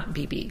cannot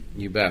be beat.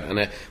 You bet.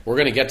 And we're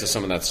going to get to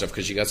some of that stuff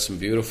because you got some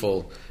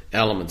beautiful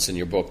elements in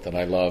your book that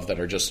I love that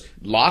are just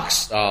lock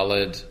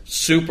solid,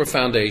 super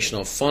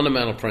foundational,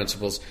 fundamental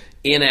principles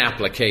in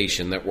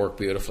application that work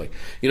beautifully.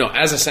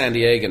 As a San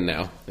Diegan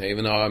now,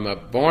 even though I'm a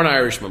born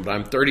Irishman, but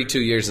I'm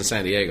 32 years in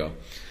San Diego,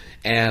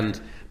 and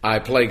I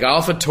play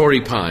golf at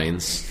Torrey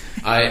Pines.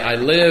 I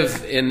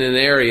live in an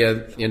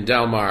area in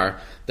Del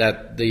Mar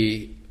that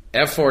the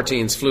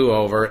F-14s flew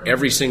over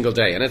every single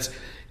day, and it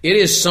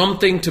is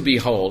something to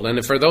behold.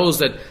 And for those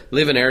that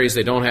live in areas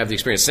they don't have the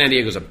experience, San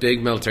Diego's a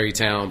big military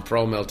town,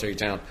 pro-military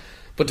town.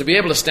 But to be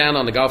able to stand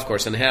on the golf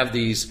course and have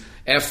these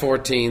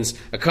F-14s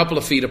a couple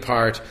of feet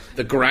apart,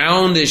 the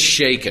ground is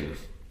shaken,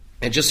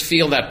 and just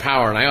feel that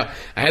power. And I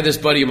had this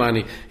buddy of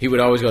mine, he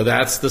would always go,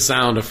 "That's the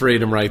sound of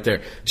freedom right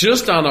there."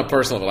 Just on a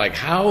personal level, like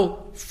how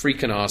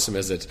freaking awesome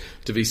is it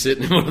to be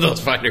sitting in one of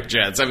those fighter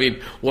jets? I mean,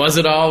 was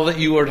it all that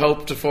you had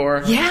hoped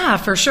for? Yeah,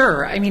 for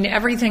sure. I mean,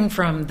 everything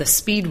from the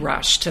speed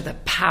rush to the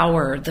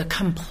power, the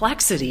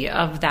complexity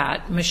of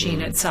that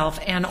machine itself,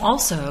 and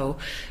also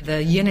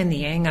the yin and the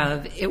yang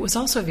of it was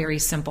also very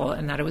simple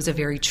in that it was a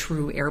very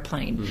true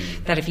airplane.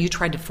 That if you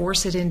tried to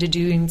force it into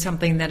doing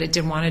something that it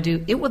didn't want to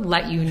do, it would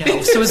let you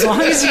know. So as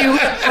long as you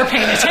are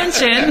paying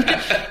attention,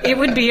 it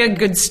would be a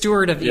good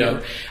steward of you.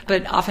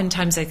 But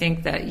oftentimes I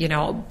think that,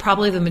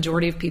 probably the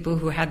majority of people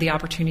who had the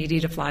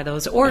opportunity to fly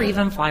those or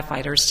even fly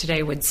fighters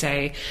today would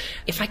say,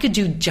 if I could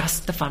do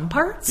just the fun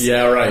parts,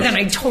 then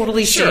I'd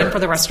totally stay in for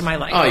the rest of my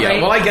life. Oh, yeah.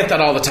 Right? Well, I get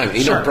that all the time.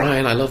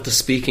 Brian, I love the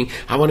speaking.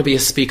 I want to be a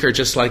speaker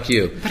just like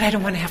you. But I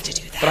don't want to have to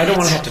do that. But I don't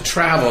want to have to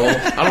travel.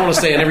 I don't want to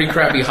stay in every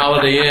crappy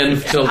Holiday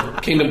Inn till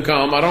Kingdom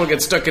Come. I don't want to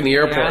get stuck in the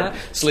airport,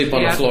 sleep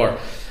on the floor.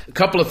 A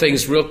couple of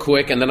things real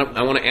quick, and then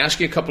I want to ask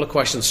you a couple of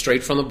questions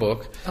straight from the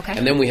book. Okay.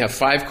 And then we have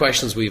 5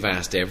 questions we've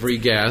asked every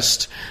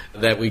guest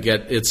that we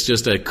get. It's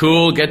just a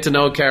cool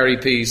get-to-know Carey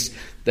piece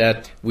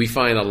that we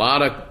find a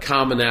lot of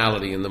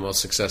commonality in the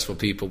most successful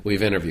people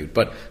we've interviewed.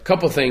 But a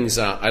couple of things.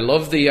 I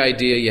love the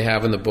idea you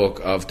have in the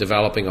book of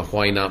developing a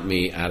why not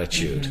me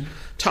attitude.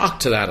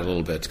 Talk to that a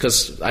little bit,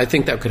 because I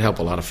think that could help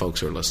a lot of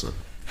folks who are listening.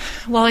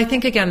 Well, I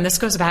think, again, this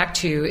goes back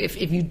to if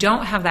you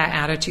don't have that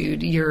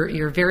attitude,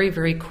 you're very,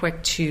 very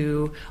quick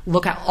to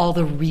look at all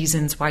the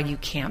reasons why you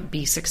can't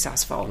be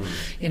successful.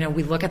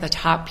 We look at the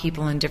top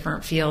people in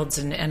different fields,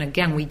 and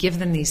again, we give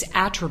them these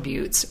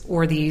attributes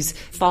or these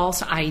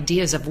false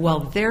ideas of,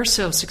 well, they're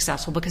so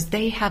successful because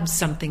they have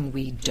something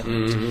we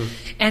don't.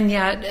 And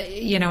yet,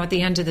 at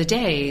the end of the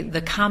day,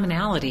 the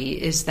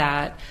commonality is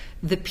that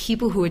the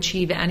people who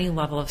achieve any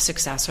level of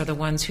success are the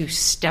ones who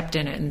stepped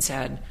in it and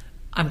said,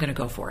 I'm going to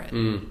go for it.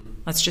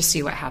 Let's just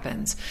see what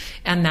happens.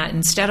 And that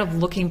instead of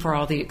looking for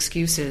all the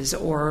excuses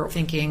or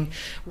thinking,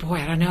 boy,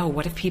 I don't know,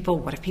 what if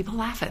people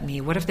laugh at me?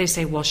 What if they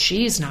say, well,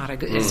 she's not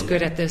as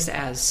good at this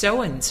as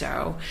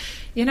so-and-so?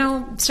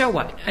 So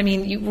what? I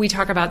mean, we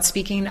talk about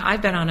speaking.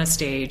 I've been on a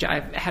stage.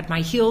 I've had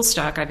my heels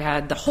stuck. I've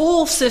had the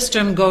whole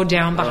system go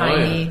down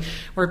behind me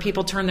where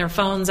people turn their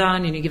phones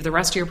on and you give the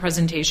rest of your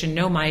presentation,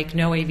 no mic,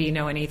 no AV,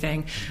 no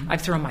anything.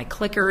 I've thrown my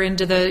clicker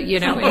into the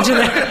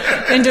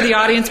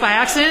audience by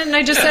accident, and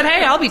I just said,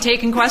 hey, I'll be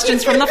taking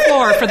questions from the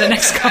floor for the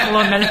next couple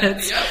of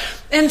minutes.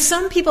 And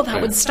some people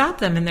that would stop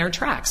them in their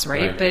tracks,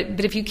 right?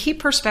 But if you keep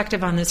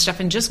perspective on this stuff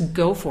and just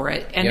go for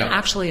it and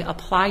actually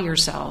apply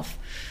yourself,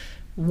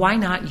 why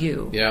not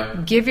you?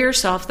 Give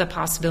yourself the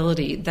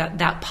possibility,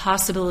 that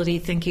possibility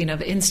thinking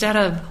of, instead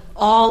of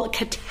all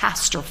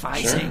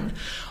catastrophizing,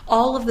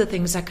 all of the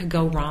things that could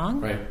go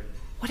wrong,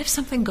 what if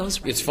something goes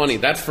wrong? It's funny,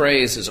 that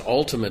phrase is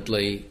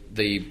ultimately,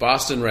 the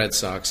Boston Red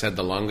Sox had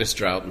the longest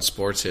drought in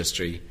sports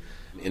history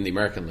in the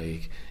American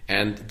League.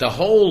 And the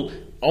whole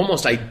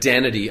almost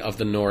identity of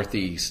the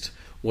Northeast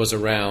was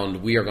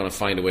around, we are going to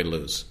find a way to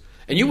lose.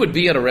 And you would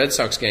be at a Red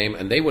Sox game,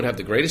 and they would have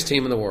the greatest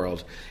team in the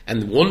world,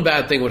 and one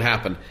bad thing would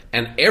happen,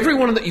 and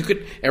everyone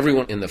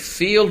in the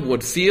field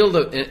would feel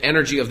the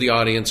energy of the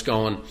audience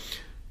going,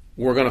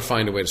 we're going to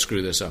find a way to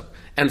screw this up.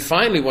 And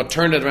finally, what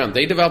turned it around,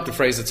 they developed a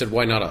phrase that said,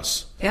 why not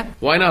us?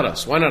 Why not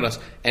us? Why not us?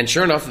 And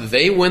sure enough,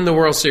 they win the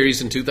World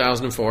Series in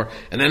 2004,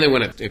 and then they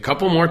win it a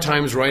couple more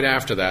times right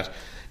after that.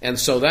 And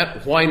so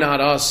that why not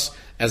us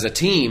as a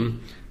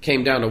team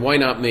came down to why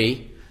not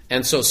me?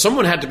 And so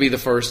someone had to be the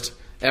first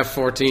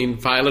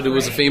F-14 pilot who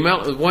was a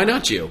female. Why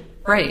not you?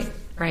 Right.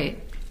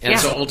 And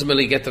so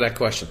ultimately get to that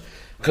question.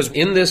 Because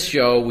in this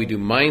show, we do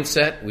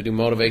mindset, we do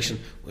motivation,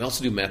 we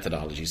also do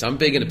methodologies. I'm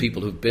big into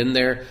people who've been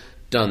there,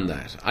 done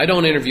that. I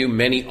don't interview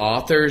many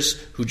authors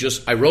who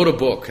I wrote a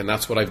book and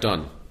that's what I've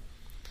done.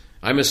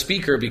 I'm a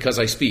speaker because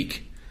I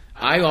speak.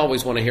 I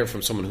always want to hear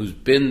from someone who's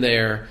been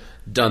there,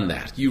 done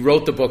that. You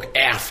wrote the book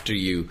after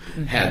you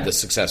had the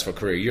successful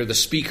career. You're the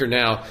speaker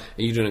now,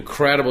 and you do an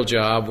incredible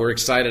job. We're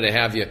excited to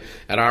have you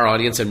at our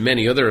audience and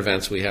many other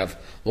events we have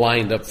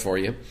lined up for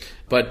you.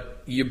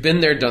 But you've been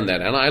there, done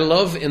that. And I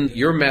love in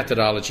your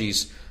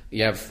methodologies,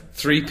 you have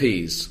 3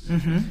 Ps.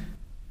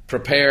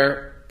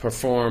 Prepare,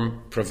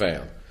 perform,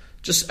 prevail.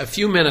 Just a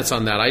few minutes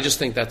on that. I just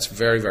think that's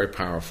very, very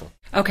powerful.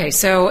 Okay,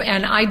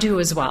 and I do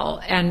as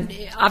well. And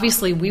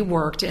obviously we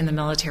worked in the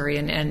military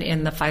and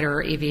in the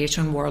fighter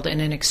aviation world in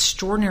an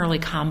extraordinarily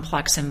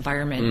complex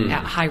environment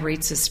at high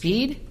rates of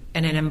speed,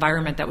 and an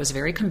environment that was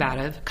very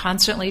combative,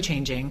 constantly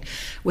changing,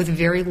 with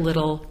very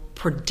little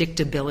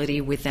predictability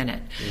within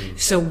it.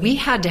 So we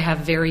had to have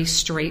very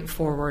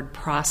straightforward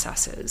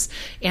processes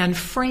and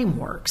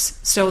frameworks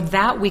so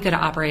that we could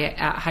operate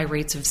at high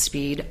rates of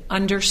speed,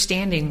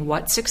 understanding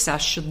what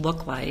success should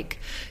look like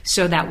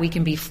so that we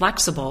can be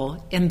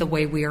flexible in the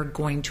way we are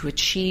going to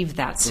achieve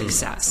that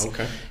success,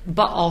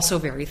 but also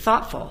very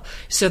thoughtful.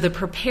 So the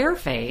prepare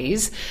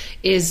phase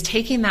is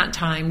taking that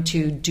time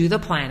to do the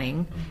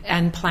planning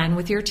and plan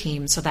with your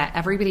team so that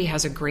everybody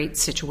has a great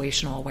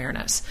situational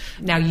awareness.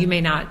 Now, you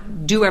may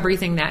not do everything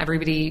that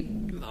everybody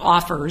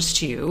offers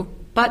to you,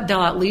 but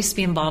they'll at least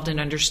be involved in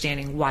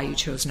understanding why you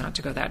chose not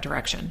to go that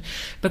direction.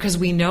 Because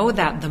we know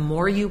that the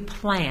more you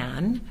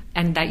plan,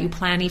 and that you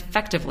plan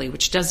effectively,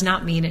 which does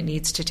not mean it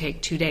needs to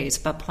take 2 days,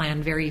 but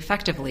plan very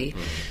effectively,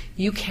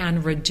 you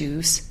can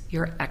reduce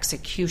your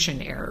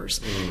execution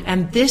errors.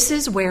 And this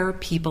is where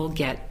people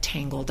get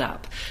tangled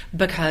up,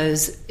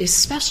 because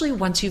especially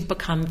once you've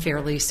become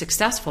fairly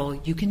successful,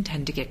 you can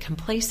tend to get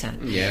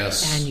complacent.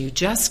 And you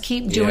just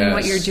keep doing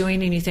what you're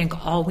doing, and you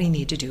think all we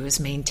need to do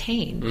is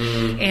maintain.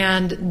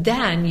 And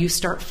then you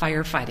start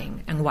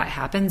firefighting. And what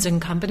happens in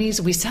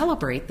companies, we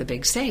celebrate the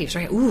big saves,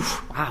 right? Ooh,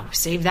 wow,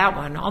 saved that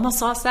one,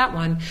 almost lost that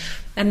one.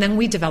 And then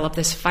we develop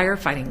this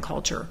firefighting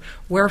culture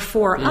where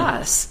for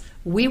us,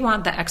 we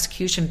want the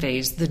execution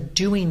phase, the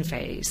doing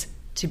phase,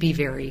 to be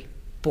very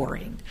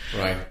boring.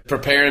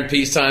 Prepare in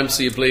peacetime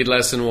so you bleed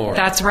less in war.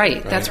 That's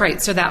right. That's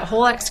right. So that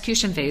whole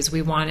execution phase,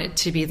 we want it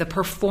to be the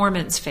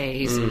performance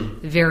phase,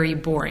 very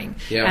boring.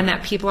 And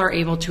that people are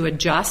able to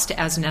adjust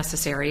as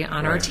necessary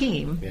on our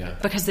team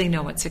because they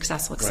know what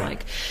success looks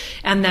like.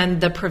 And then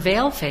the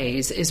prevail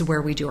phase is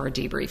where we do our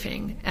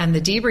debriefing. And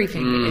the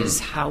debriefing is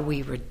how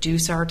we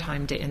reduce our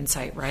time to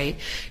insight, right?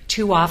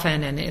 Too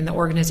often, and in the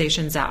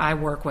organizations that I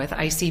work with,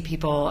 I see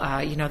people,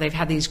 they've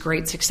had these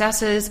great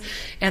successes,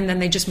 and then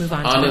they just move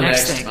on to the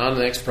next thing. On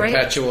the next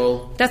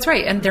perpetual. That's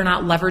right. And they're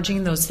not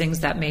leveraging those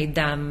things that made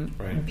them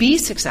be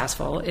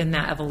successful in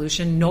that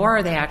evolution, nor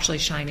are they actually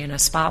shining a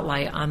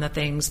spotlight on the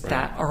things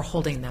that are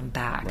holding them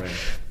back.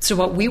 So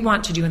what we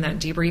want to do in that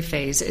debrief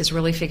phase is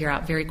really figure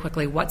out very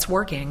quickly what's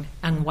working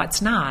and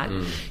what's not,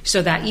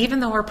 so that even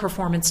though our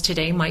performance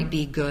today might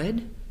be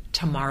good,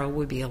 tomorrow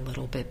would be a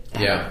little bit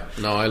better.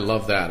 I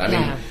love that. I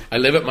mean, I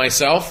live it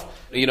myself.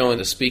 In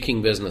the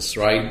speaking business,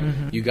 right?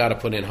 You got to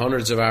put in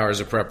hundreds of hours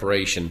of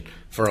preparation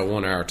for a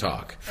 1-hour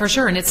talk. For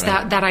sure. And it's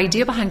that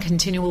idea behind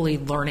continually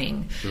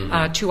learning.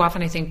 Too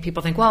often I think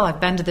people think, well, I've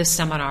been to this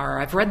seminar, or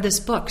I've read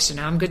this book, so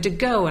now I'm good to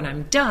go and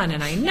I'm done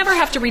and I never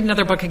have to read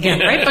another book again,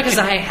 right? Because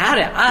I had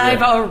it.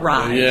 I've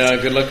arrived. Yeah,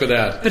 good luck with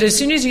that. But as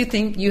soon as you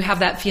think you have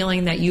that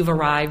feeling that you've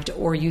arrived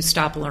or you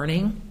stop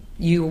learning,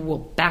 you will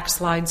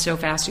backslide so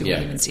fast you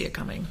won't even see it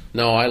coming.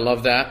 No, I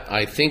love that.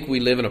 I think we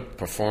live in a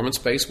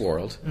performance-based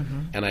world,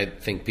 and I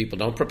think people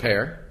don't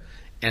prepare,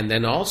 and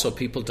then also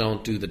people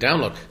don't do the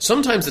download.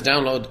 Sometimes the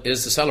download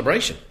is the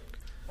celebration.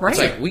 Right. It's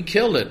like, we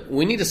killed it.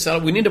 We need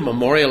to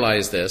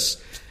memorialize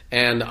this.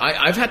 And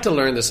I've had to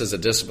learn this as a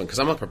discipline because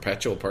I'm a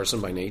perpetual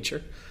person by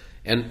nature.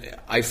 And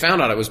I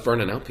found out I was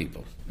burning out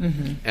people.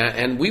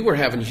 And we were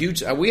having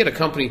we had a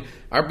company,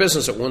 our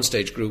business at one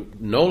stage grew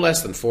no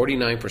less than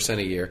 49%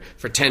 a year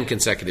for 10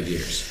 consecutive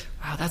years.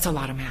 Wow, that's a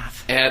lot of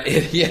math. And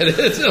it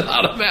is a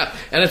lot of math.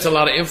 And it's a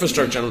lot of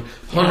infrastructure and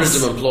hundreds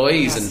of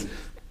employees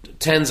and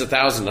tens of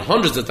thousands and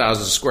hundreds of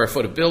thousands of square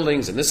foot of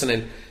buildings and this and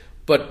that.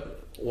 But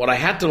what I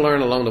had to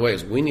learn along the way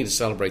is we need to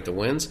celebrate the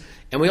wins,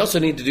 and we also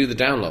need to do the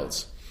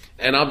downloads.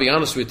 And I'll be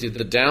honest with you,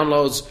 the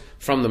downloads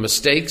from the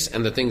mistakes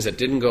and the things that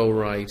didn't go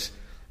right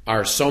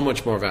are so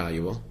much more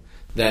valuable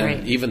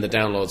than even the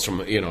downloads from,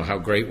 how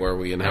great were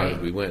we and how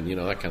did we win,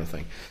 that kind of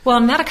thing. Well,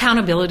 and that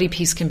accountability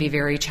piece can be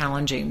very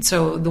challenging.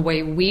 So the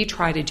way we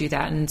try to do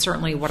that, and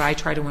certainly what I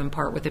try to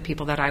impart with the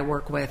people that I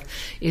work with,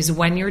 is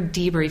when you're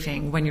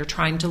debriefing, when you're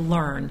trying to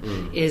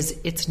learn, is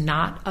it's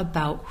not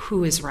about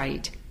who is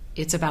right.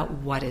 It's about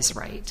what is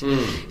right.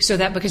 So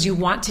that because you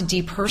want to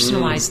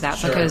depersonalize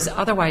that, because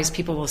otherwise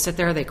people will sit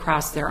there, they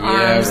cross their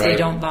arms, they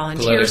don't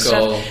volunteer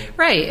stuff.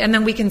 Right. And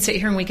then we can sit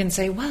here and we can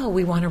say, well,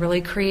 we want a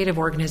really creative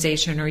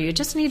organization, or you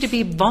just need to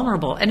be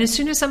vulnerable. And as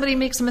soon as somebody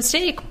makes a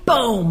mistake,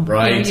 boom,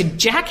 you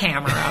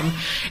jackhammer them.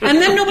 And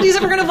then nobody's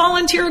ever going to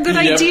volunteer a good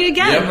idea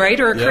again, right?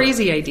 Or a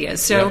crazy idea.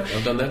 So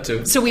I've done that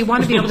too. So we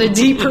want to be able to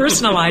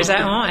depersonalize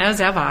that, as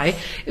have I.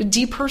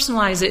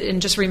 Depersonalize it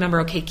and just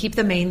remember, okay, keep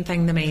the main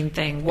thing the main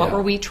thing. What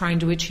were we trying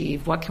to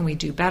achieve? What can we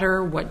do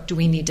better? What do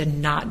we need to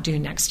not do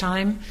next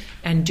time?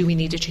 And do we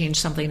need to change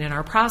something in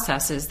our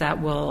processes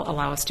that will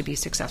allow us to be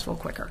successful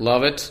quicker?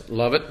 Love it.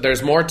 Love it.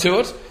 There's more to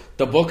it.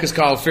 The book is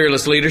called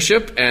Fearless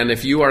Leadership, and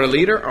if you are a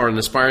leader or an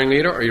aspiring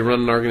leader or you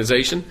run an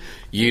organization,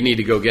 you need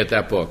to go get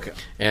that book.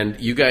 And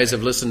you guys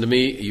have listened to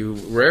me. You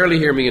rarely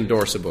hear me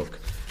endorse a book,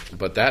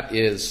 but that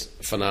is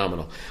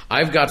phenomenal.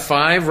 I've got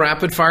 5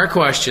 rapid-fire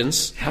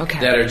questions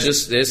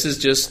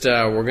that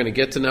are we're going to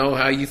get to know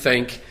how you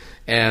think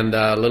and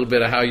a little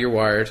bit of how you're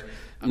wired.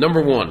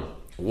 Number 1,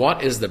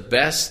 what is the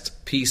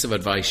best piece of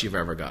advice you've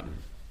ever gotten?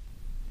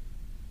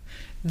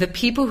 The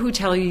people who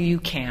tell you you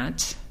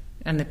can't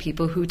and the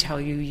people who tell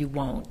you you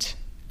won't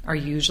are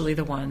usually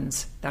the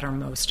ones that are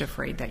most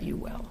afraid that you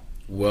will.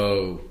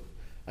 Whoa.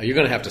 You're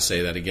going to have to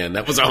say that again.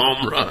 That was a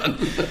home run.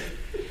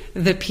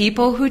 The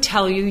people who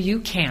tell you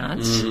you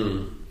can't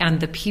and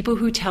the people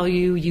who tell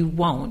you you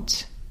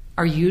won't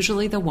are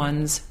usually the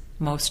ones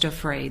most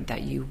afraid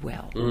that you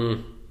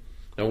will.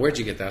 Now, where'd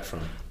you get that from?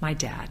 My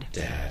dad.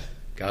 Dad.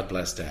 God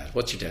bless Dad.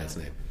 What's your dad's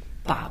name?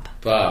 Bob.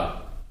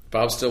 Bob.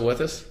 Bob's still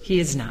with us? He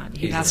is not.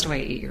 He passed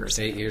away 8 years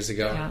ago. 8 years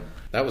ago? Yeah.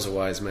 That was a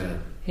wise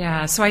man.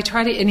 Yeah, so I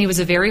try to, and he was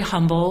a very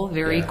humble,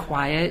 very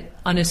quiet,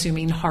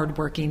 unassuming,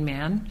 hardworking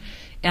man,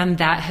 and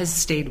that has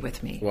stayed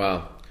with me.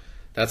 Wow.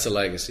 That's a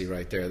legacy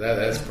right there.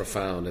 That's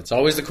profound. It's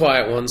always the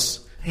quiet ones.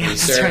 Yeah, he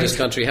served this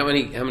country. How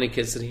many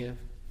kids did he have?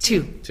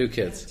 2. 2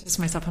 kids. Just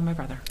myself and my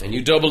brother. And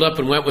you doubled up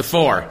and went with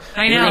 4.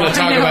 I know. We're going to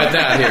talk about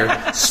that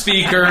here.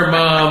 Speaker,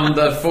 mom,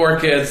 the 4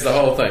 kids, the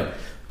whole thing.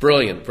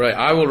 Brilliant.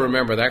 I will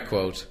remember that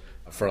quote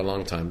for a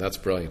long time. That's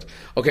brilliant.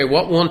 Okay,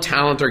 what one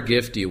talent or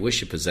gift do you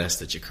wish you possessed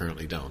that you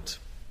currently don't?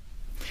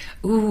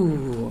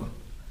 Ooh.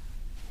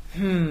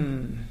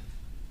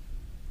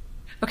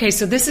 Okay,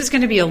 so this is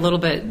going to be a little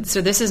bit, so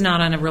this is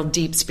not on a real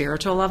deep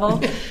spiritual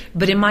level,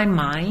 but in my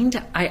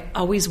mind, I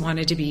always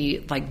wanted to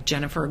be like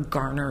Jennifer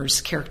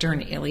Garner's character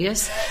in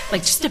Alias,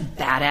 like just a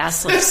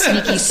badass, like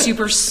sneaky,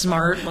 super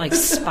smart, like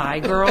spy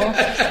girl.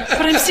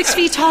 But I'm 6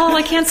 feet tall,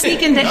 I can't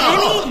sneak into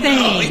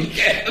anything.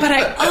 But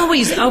I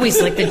always,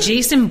 like the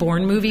Jason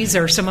Bourne movies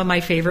are some of my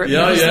favorite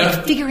movies,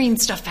 like figuring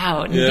stuff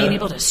out and being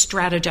able to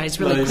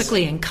strategize really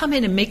quickly and come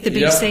in and make the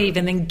big save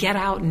and then get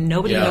out and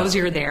nobody knows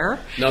you're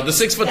there. No, the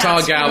 6 foot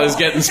tall gal is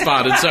getting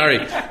spotted. Sorry.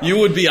 You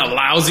would be a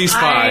lousy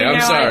spy. I'm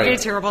sorry. I'd be a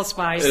terrible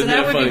spy. So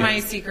that would be my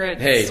secret.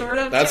 Hey, sort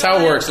of. That's how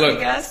it works. Look,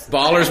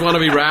 ballers want to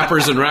be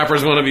rappers and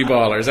rappers want to be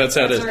ballers. That's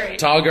how it is. Right.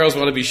 Tall girls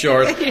want to be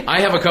short.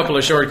 I have a couple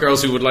of short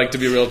girls who would like to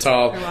be real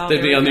tall. Well,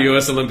 they'd be on the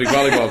U.S. Olympic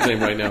volleyball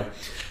team right now.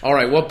 All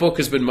right. What book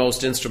has been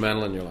most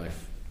instrumental in your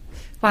life?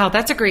 Wow,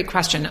 that's a great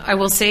question. I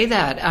will say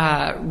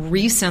that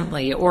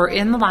recently, or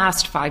in the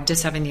last 5 to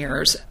 7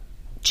 years,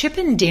 Chip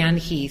and Dan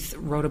Heath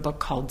wrote a book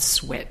called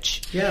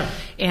Switch. Yeah.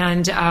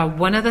 And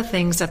one of the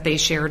things that they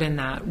shared in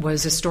that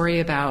was a story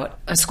about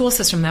a school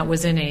system that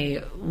was in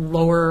a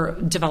lower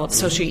developed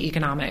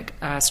socioeconomic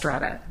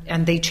strata.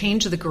 And they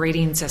changed the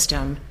grading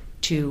system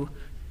to,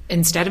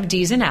 instead of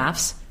D's and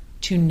F's,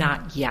 to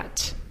not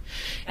yet.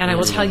 And I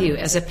will tell you,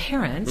 as a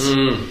parent,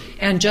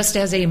 and just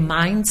as a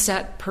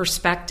mindset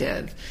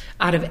perspective,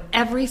 out of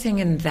everything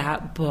in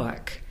that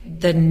book,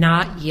 the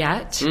not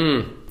yet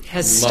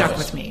has stuck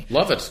with me.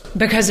 Love it.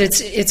 Because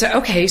it's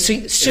okay. So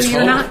you're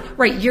hope. not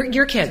right.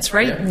 You're kids,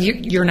 right? Yeah.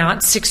 You're not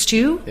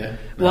 6'2". Yeah.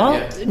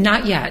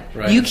 Not yet.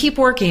 Right. You keep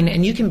working,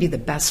 and you can be the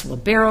best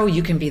libero.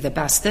 You can be the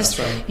best this.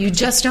 That's right. You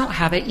just don't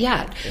have it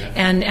yet. Yeah.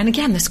 And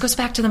again, this goes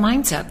back to the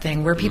mindset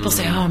thing where people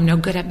say, "Oh, I'm no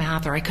good at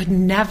math," or "I could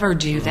never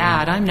do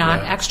that. I'm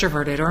not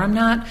extroverted," or "I'm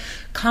not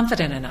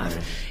confident enough."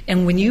 Right.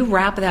 And when you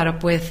wrap that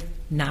up with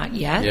 "not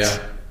yet,"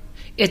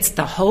 it's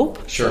the hope,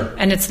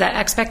 and it's the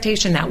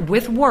expectation that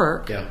with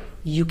work.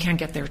 You can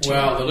get there too.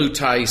 Well, Lou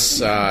Tice,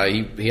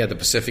 he had the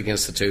Pacific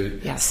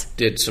Institute,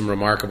 did some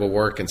remarkable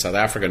work in South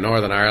Africa,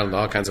 Northern Ireland,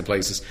 all kinds of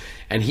places.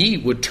 And he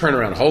would turn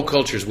around whole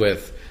cultures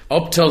with,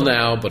 up till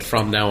now, but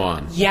from now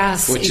on.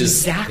 Yes, which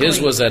exactly.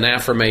 His was an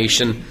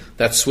affirmation.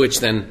 That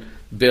switch then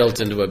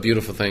built into a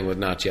beautiful thing with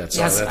not yet.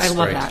 So yes, that's I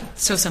love great. that.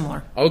 So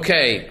similar.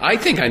 Okay, I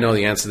think I know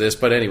the answer to this,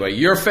 but anyway,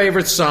 your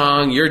favorite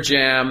song, your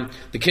jam,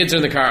 the kids are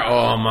in the car,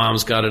 oh,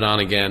 mom's got it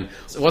on again.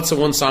 What's the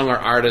one song or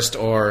artist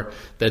or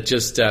that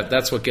just,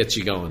 that's what gets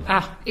you going?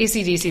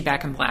 AC/DC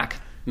Back in Black.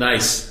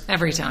 Nice.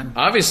 Every time.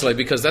 Obviously,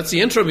 because that's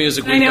the intro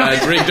music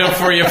we've rigged up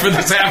for you for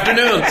this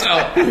afternoon.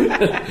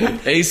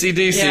 So,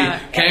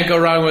 AC/DC, can't go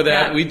wrong with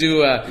that. We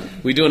do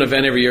an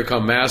event every year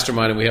called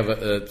Mastermind, and we have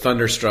a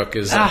Thunderstruck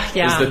is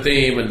the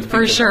theme. And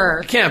for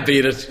sure. Can't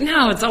beat it.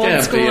 No, it's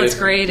old school. It's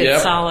great.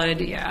 It's solid.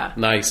 Yeah.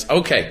 Nice.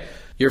 Okay.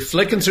 You're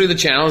flicking through the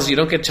channels. You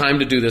don't get time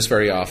to do this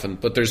very often,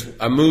 but there's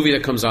a movie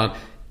that comes on.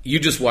 You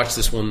just watch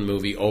this one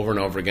movie over and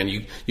over again.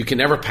 You can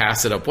never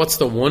pass it up. What's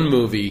the one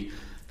movie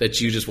that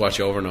you just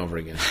watch over and over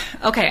again?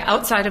 Okay,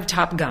 outside of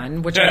Top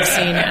Gun, which I've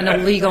seen an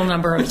illegal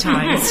number of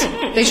times.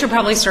 They should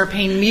probably start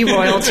paying me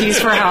royalties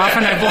for how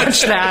often I've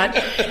watched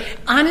that.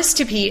 Honest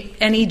to Pete,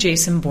 any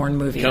Jason Bourne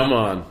movie. Come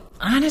on.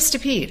 Honest to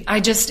Pete,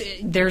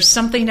 there's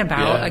something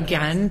about,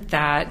 again,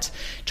 that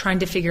trying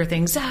to figure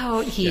things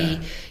out.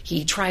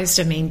 He tries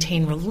to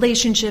maintain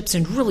relationships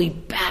in really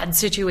bad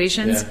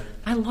situations.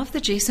 I love the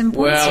Jason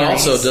Bourne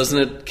series. Also, doesn't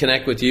it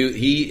connect with you?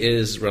 He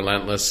is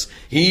relentless.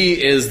 He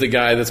is the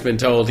guy that's been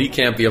told he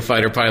can't be a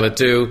fighter pilot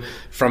too,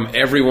 from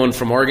everyone,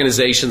 from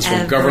organizations,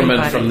 from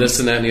government, from this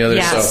and that and the other.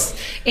 Yes. So.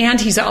 And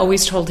he's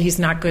always told he's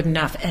not good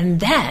enough. And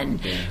then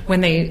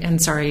when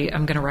and sorry,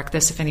 I'm going to wreck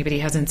this if anybody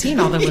hasn't seen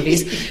all the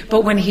movies,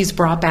 but when he's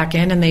brought back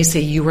in and they say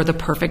you were the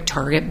perfect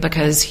target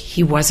because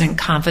he wasn't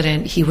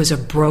confident, he was a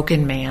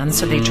broken man,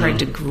 so they tried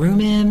to groom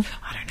him.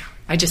 I don't know.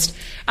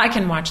 I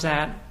can watch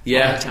that all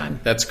the time.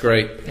 That's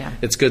great. Yeah.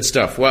 It's good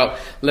stuff. Well,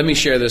 let me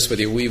share this with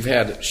you. We've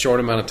had a short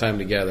amount of time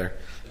together.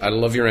 I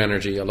love your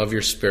energy. I love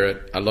your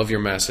spirit. I love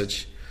your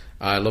message.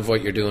 I love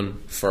what you're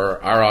doing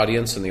for our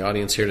audience and the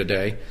audience here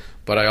today.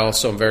 But I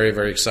also am very,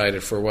 very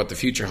excited for what the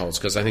future holds,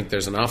 because I think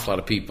there's an awful lot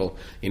of people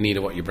in need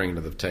of what you bring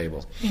to the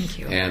table. Thank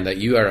you. And that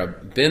you are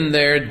been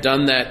there,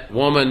 done that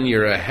woman.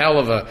 You're a hell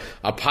of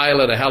a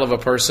pilot, a hell of a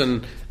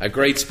person, a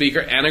great speaker,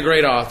 and a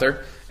great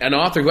author. An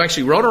author who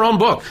actually wrote her own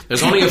book.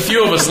 There's only a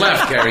few of us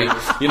left, Carey.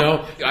 You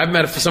know, I've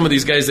met some of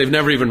these guys, they've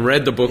never even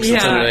read the books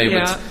that's under their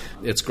name.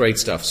 It's great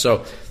stuff.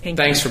 So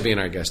thanks for being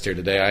our guest here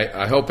today.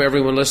 I hope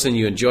everyone listening,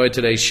 you enjoyed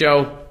today's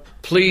show.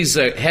 Please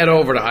head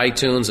over to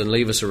iTunes and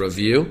leave us a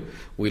review.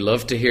 We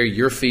love to hear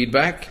your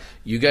feedback.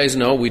 You guys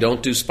know we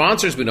don't do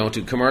sponsors, we don't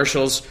do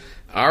commercials.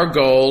 Our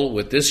goal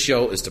with this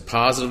show is to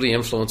positively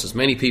influence as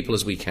many people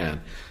as we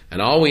can.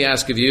 And all we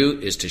ask of you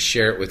is to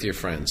share it with your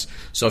friends.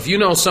 So if you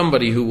know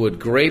somebody who would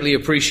greatly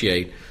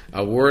appreciate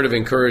a word of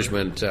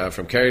encouragement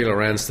from Carey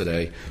Lohrenz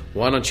today,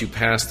 why don't you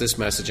pass this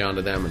message on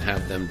to them and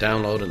have them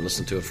download and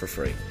listen to it for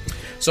free.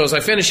 So as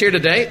I finish here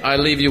today, I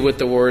leave you with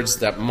the words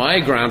that my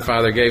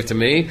grandfather gave to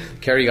me.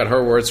 Carey got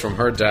her words from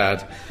her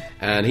dad.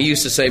 And he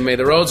used to say, may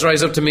the roads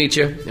rise up to meet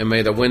you, and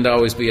may the wind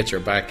always be at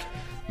your back.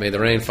 May the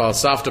rain fall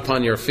soft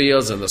upon your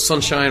fields, and the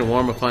sunshine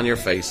warm upon your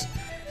face.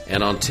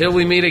 And until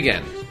we meet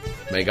again,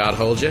 may God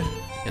hold you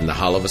in the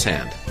hollow of his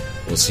hand.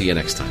 We'll see you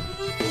next time.